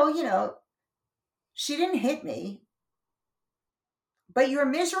 Well, she didn't hit me, but you're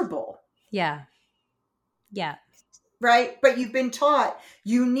miserable. Yeah. Yeah. Right? But you've been taught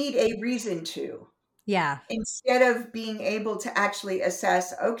you need a reason to. Yeah. Instead of being able to actually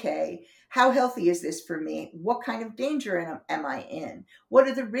assess, okay, how healthy is this for me? What kind of danger am I in? What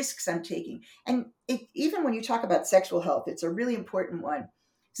are the risks I'm taking? And even when you talk about sexual health, it's a really important one.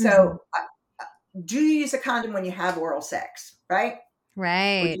 So do you use a condom when you have oral sex, right?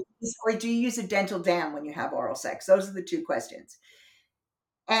 Right. Or do you use a dental dam when you have oral sex? Those are the two questions.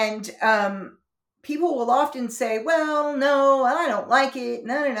 And people will often say, "Well, no, I don't like it.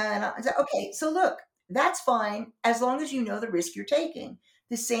 No. I say, okay, so look, that's fine as long as you know the risk you're taking.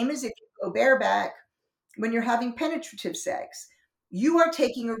 The same as if you go bareback when you're having penetrative sex. You are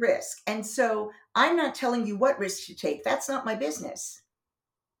taking a risk. And so I'm not telling you what risk to take. That's not my business.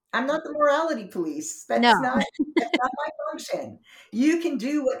 I'm not the morality police. That's not my function. You can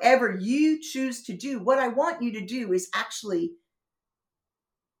do whatever you choose to do. What I want you to do is actually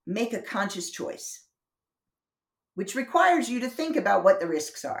make a conscious choice, which requires you to think about what the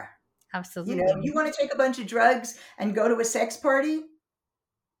risks are." Absolutely. You want to take a bunch of drugs and go to a sex party,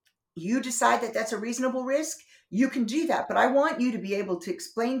 you decide that that's a reasonable risk, you can do that. But I want you to be able to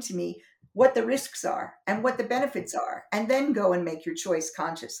explain to me what the risks are and what the benefits are, and then go and make your choice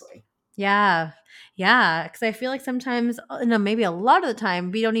consciously. Yeah. Yeah. Because I feel like sometimes, maybe a lot of the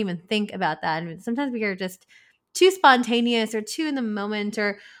time, we don't even think about that. And sometimes we are just too spontaneous or too in the moment,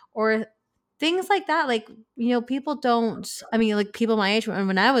 or things like that. Like, people don't, like people my age,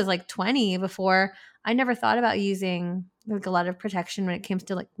 when I was like 20 before, I never thought about using like a lot of protection when it came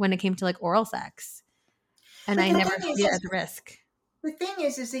to like oral sex. And I never see it as a risk. The thing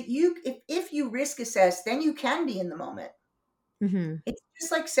is that if you risk assess, then you can be in the moment. Mm-hmm. It's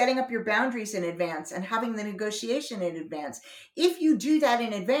just like setting up your boundaries in advance and having the negotiation in advance. If you do that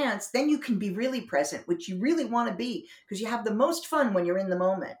in advance, then you can be really present, which you really want to be, because you have the most fun when you're in the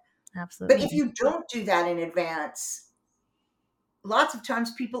moment. Absolutely. But if you don't do that in advance, lots of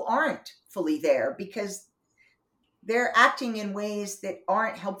times people aren't fully there because they're acting in ways that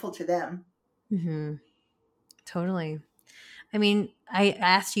aren't helpful to them. Mm-hmm. Totally. I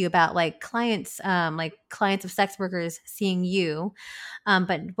asked you about clients of sex workers seeing you.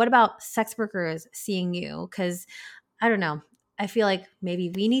 But what about sex workers seeing you? Because I don't know. I feel like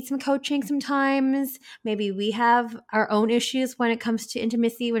maybe we need some coaching sometimes. Maybe we have our own issues when it comes to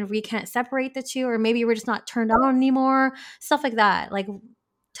intimacy, when we can't separate the two, or maybe we're just not turned on anymore. Stuff like that. Like,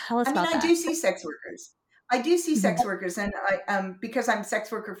 tell us about that. I do see sex workers. Sex workers, and I because I'm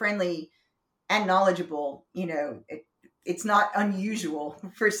sex worker friendly and knowledgeable, it's not unusual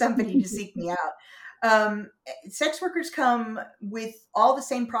for somebody to seek me out. Sex workers come with all the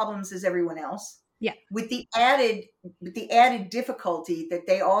same problems as everyone else. Yeah. With the added difficulty that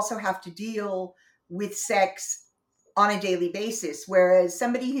they also have to deal with sex on a daily basis. Whereas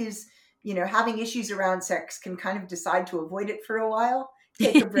somebody who's, having issues around sex can kind of decide to avoid it for a while,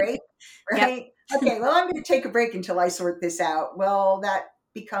 take a break, right? Yep. Okay, well, I'm going to take a break until I sort this out. Well, that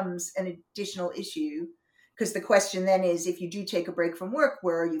becomes an additional issue, because the question then is, if you do take a break from work,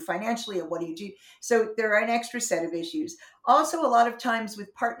 where are you financially and what do you do? So there are an extra set of issues. Also, a lot of times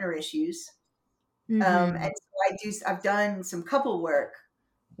with partner issues. Mm-hmm. And so I've done some couple work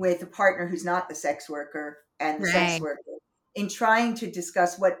with a partner who's not the sex worker and the sex worker, in trying to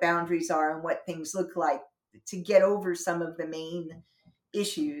discuss what boundaries are and what things look like to get over some of the main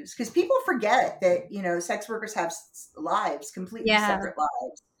issues. Because people forget that, sex workers have lives, completely separate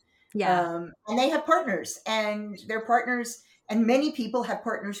lives. Yeah. And they have partners, and their partners, and many people have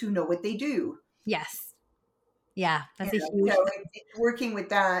partners who know what they do. Yes. Yeah. That's a huge. So it's working with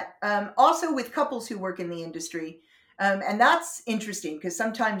that. Also with couples who work in the industry. And that's interesting, because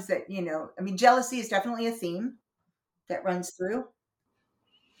sometimes that, jealousy is definitely a theme that runs through.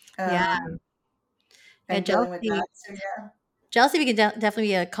 Yeah. Yeah, and dealing with that. So jealousy can definitely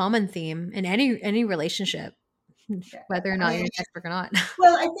be a common theme in any relationship, yeah. whether or I not mean, you're a sex worker or not.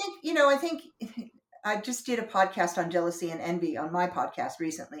 well, I think I just did a podcast on jealousy and envy on my podcast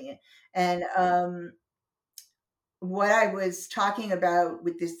recently, and what I was talking about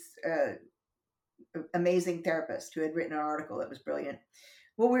with this amazing therapist who had written an article that was brilliant.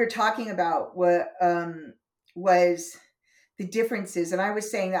 What we were talking about was the differences, and I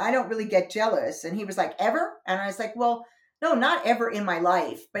was saying that I don't really get jealous, and he was like, ever? And I was like, well, no, not ever in my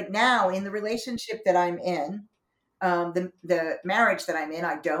life, but now in the relationship that I'm in, the marriage that I'm in,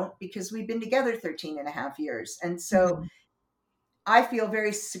 I don't, because we've been together 13 and a half years. And so I feel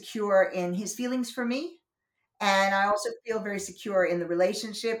very secure in his feelings for me. And I also feel very secure in the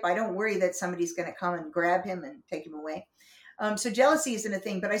relationship. I don't worry that somebody's going to come and grab him and take him away. So jealousy isn't a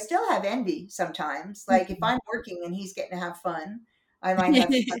thing, but I still have envy sometimes. Like if I'm working and he's getting to have fun, I might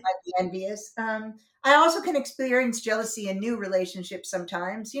be envious. I also can experience jealousy in new relationships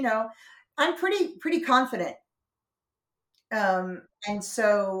sometimes. I'm pretty confident. And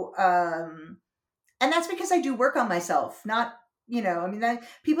so, and that's because I do work on myself, not, I mean, that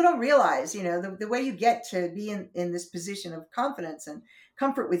people don't realize, the way you get to be in this position of confidence and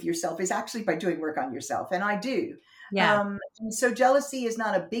comfort with yourself is actually by doing work on yourself. And I do. Yeah. And so jealousy is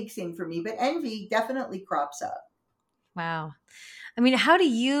not a big thing for me, but envy definitely crops up. Wow. I mean, how do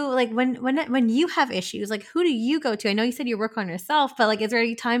you like when you have issues, like who do you go to? I know you said you work on yourself, but like is there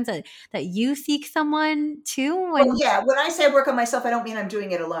any times that you seek someone too? Well, yeah, when I say I work on myself, I don't mean I'm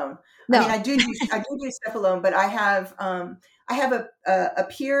doing it alone. No. I mean, I do stuff alone, but I have a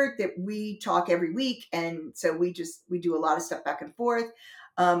peer that we talk every week, and so we do a lot of stuff back and forth.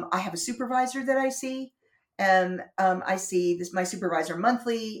 I have a supervisor that I see, and I see my supervisor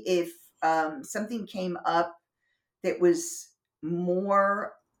monthly. If something came up that was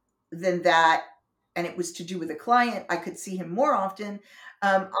more than that, and it was to do with a client, I could see him more often.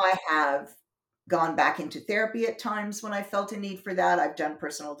 I have gone back into therapy at times when I felt a need for that. I've done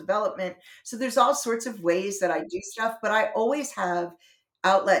personal development. So there's all sorts of ways that I do stuff, but I always have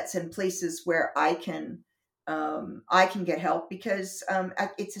outlets and places where I can get help because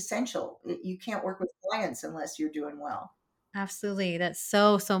it's essential. You can't work with clients unless you're doing well. Absolutely. That's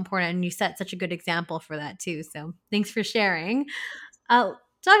so important. And you set such a good example for that too. So thanks for sharing. Dr.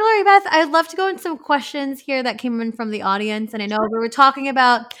 Lori Beth, I'd love to go into some questions here that came in from the audience. And I know we were talking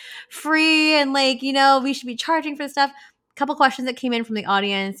about free and we should be charging for stuff. A couple questions that came in from the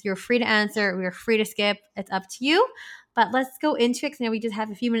audience. You're free to answer. We're free to skip. It's up to you. But let's go into it because now we just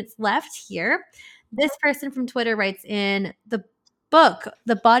have a few minutes left here. This person from Twitter writes in, the book,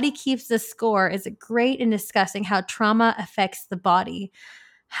 The Body Keeps the Score, is great in discussing how trauma affects the body.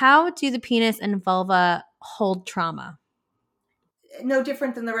 How do the penis and vulva hold trauma? No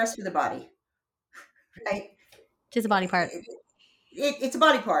different than the rest of the body, right? Just a body part. It's a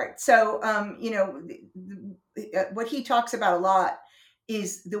body part. So, what he talks about a lot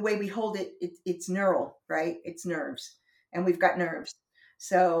is the way we hold it. It's neural, right? It's nerves, and we've got nerves.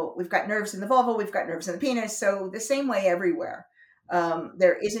 So we've got nerves in the vulva, we've got nerves in the penis. So the same way everywhere.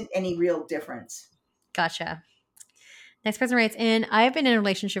 There isn't any real difference. Gotcha. Next person writes in, I've been in a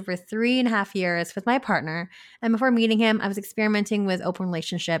relationship for 3.5 years with my partner, and before meeting him, I was experimenting with open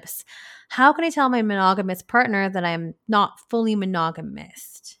relationships. How can I tell my monogamous partner that I'm not fully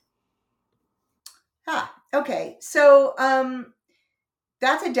monogamous? Okay. So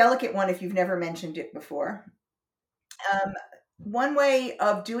that's a delicate one if you've never mentioned it before. One way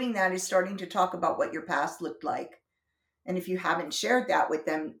of doing that is starting to talk about what your past looked like. And if you haven't shared that with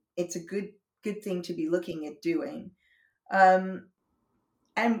them, it's a good thing to be looking at doing. And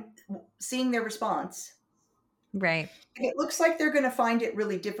seeing their response. Right. If it looks like they're going to find it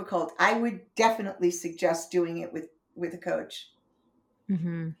really difficult, I would definitely suggest doing it with a coach.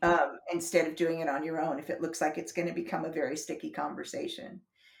 Mm-hmm. Instead of doing it on your own, if it looks like it's going to become a very sticky conversation.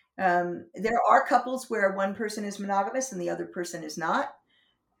 There are couples where one person is monogamous and the other person is not.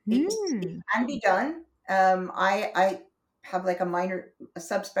 It can be done. I have like a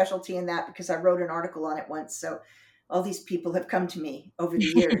subspecialty in that because I wrote an article on it once. So all these people have come to me over the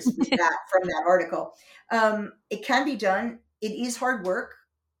years from that article. It can be done. It is hard work.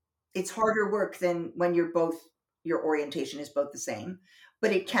 It's harder work than when your orientation is both the same,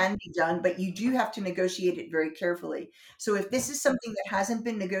 but it can be done, but you do have to negotiate it very carefully. So if this is something that hasn't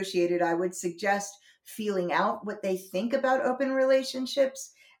been negotiated, I would suggest feeling out what they think about open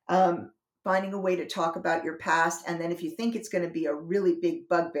relationships. finding a way to talk about your past. And then if you think it's going to be a really big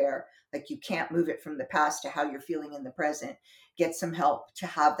bugbear, like you can't move it from the past to how you're feeling in the present, get some help to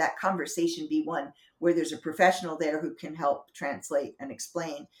have that conversation be one where there's a professional there who can help translate and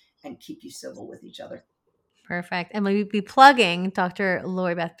explain and keep you civil with each other. Perfect. And we'll be plugging Dr.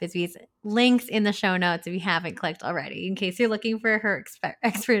 Lori Beth Bisbee's links in the show notes if you haven't clicked already, in case you're looking for her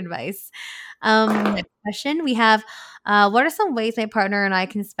expert advice. Next question we have, what are some ways my partner and I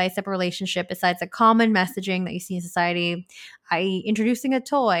can spice up a relationship besides the common messaging that you see in society, i.e. introducing a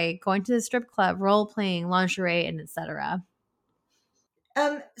toy, going to the strip club, role playing, lingerie, and etc.?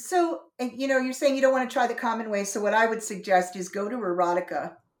 So, you're saying you don't want to try the common ways. So what I would suggest is go to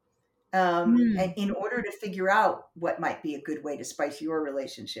erotica and in order to figure out what might be a good way to spice your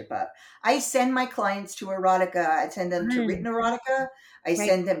relationship up. I send my clients to erotica. I send them to written erotica. I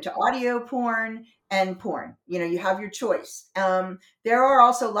send them to audio porn and porn. You have your choice. There are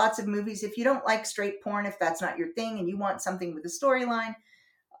also lots of movies. If you don't like straight porn, if that's not your thing and you want something with a storyline,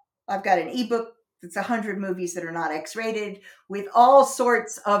 I've got an ebook. It's 100 movies that are not X-rated with all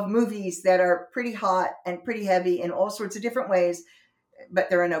sorts of movies that are pretty hot and pretty heavy in all sorts of different ways, but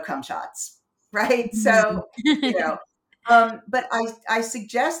there are no cum shots, right? So, but I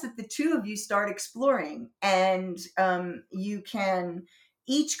suggest that the two of you start exploring, and you can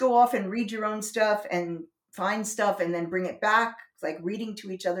each go off and read your own stuff and find stuff and then bring it back. Like reading to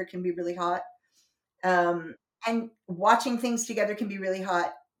each other can be really hot. And watching things together can be really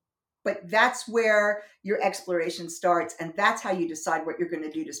hot. But that's where your exploration starts. And that's how you decide what you're going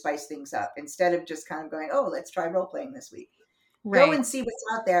to do to spice things up instead of just kind of going, oh, let's try role playing this week. Right. Go and see what's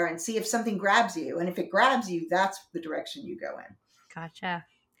out there and see if something grabs you. And if it grabs you, that's the direction you go in. Gotcha.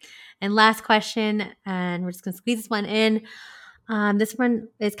 And last question, and we're just going to squeeze this one in. This one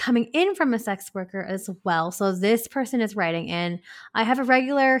is coming in from a sex worker as well. So this person is writing in, I have a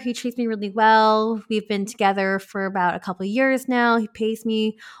regular. He treats me really well. We've been together for about a couple of years now. He pays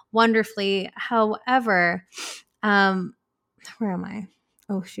me wonderfully. However, where am I?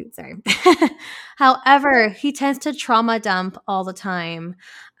 Oh, shoot. Sorry. However, he tends to trauma dump all the time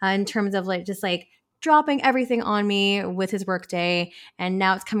in terms of just dropping everything on me with his workday. And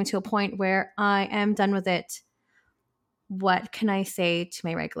now it's coming to a point where I am done with it. What can I say to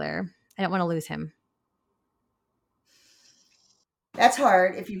my regular? I don't want to lose him. That's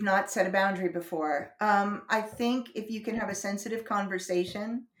hard if you've not set a boundary before. I think if you can have a sensitive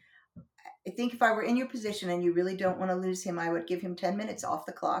conversation, I think if I were in your position and you really don't want to lose him, I would give him 10 minutes off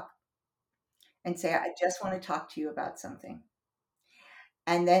the clock and say, I just want to talk to you about something.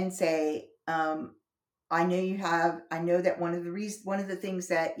 And then say, I know that one of the things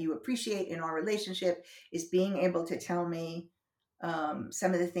that you appreciate in our relationship is being able to tell me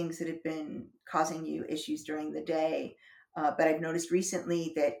some of the things that have been causing you issues during the day. But I've noticed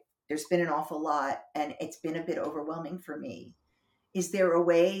recently that there's been an awful lot and it's been a bit overwhelming for me. Is there a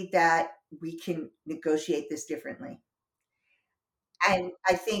way that we can negotiate this differently? And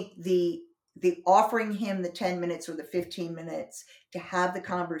I think the offering him the 10 minutes or the 15 minutes to have the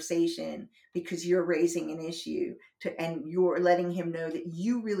conversation because you're raising an issue and you're letting him know that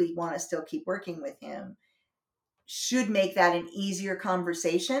you really want to still keep working with him should make that an easier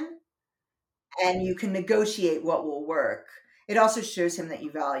conversation, and you can negotiate what will work. It also shows him that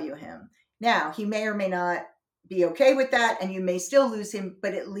you value him. Now, he may or may not be okay with that and you may still lose him,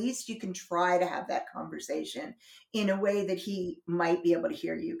 but at least you can try to have that conversation in a way that he might be able to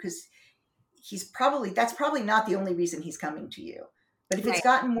hear you, because that's probably not the only reason he's coming to you. But if it's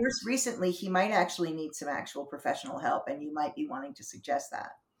gotten worse recently, he might actually need some actual professional help, and you might be wanting to suggest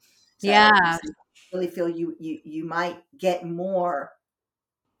that. So I really feel you might get more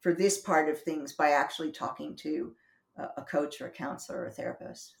for this part of things by actually talking to a coach or a counselor or a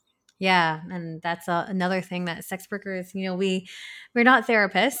therapist. Yeah, and that's another thing that sex workers, we're not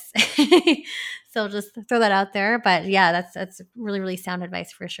therapists, so just throw that out there. But yeah, that's really, really sound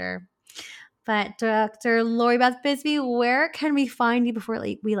advice for sure. But Dr. Lori Beth Bisbee, where can we find you before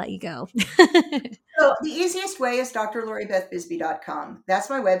we let you go? So the easiest way is drloribethbisbee.com. That's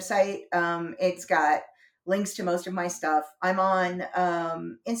my website. It's got links to most of my stuff. I'm on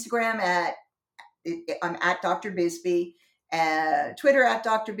Instagram I'm at Dr. Bisbee, Twitter at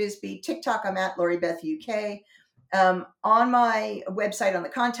Dr. Bisbee, TikTok I'm at Lori Beth UK. On my website, on the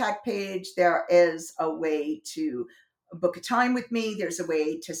contact page, there is a way to book a time with me. There's a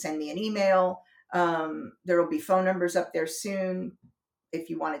way to send me an email. There will be phone numbers up there soon if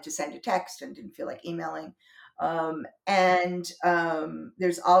you wanted to send a text and didn't feel like emailing.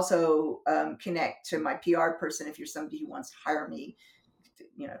 There's also connect to my PR person if you're somebody who wants to hire me,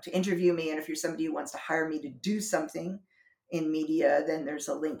 to interview me. And if you're somebody who wants to hire me to do something in media, then there's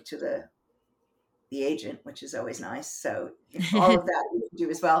a link to the the agent, which is always nice. So all of that you can do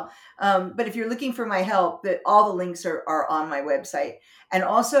as well. But if you're looking for my help, all the links are on my website. And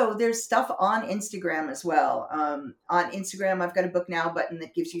also there's stuff on Instagram as well. On Instagram, I've got a book now button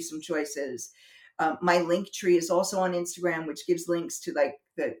that gives you some choices. My link tree is also on Instagram, which gives links to like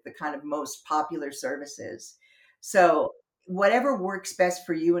the kind of most popular services. So whatever works best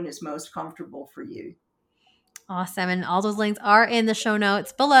for you and is most comfortable for you. Awesome. And all those links are in the show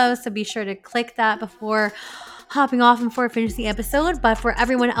notes below. So be sure to click that before hopping off and before I finish the episode. But for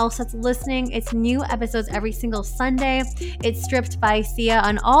everyone else that's listening, it's new episodes every single Sunday. It's Stripped by Sia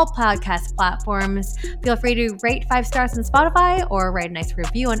on all podcast platforms. Feel free to rate 5 stars on Spotify or write a nice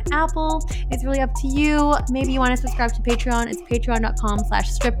review on Apple. It's really up to you. Maybe you want to subscribe to Patreon. It's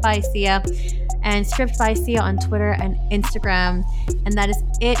patreon.com/strippedbysia and Stripped by Sia on Twitter and Instagram. And that is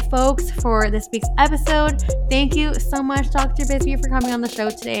it, folks, for this week's episode. Thank you so much, Dr. Bisbee, for coming on the show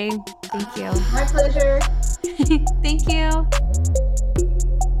today. Thank you. My pleasure. Thank you.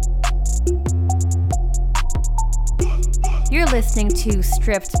 You're listening to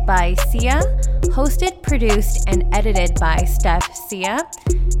Stripped by Sia, hosted, produced, and edited by Steph Sia.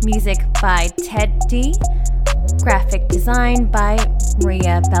 Music by Ted D. Graphic design by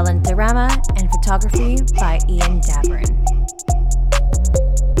Maria Bellandarama, and photography by Ian Dabrin.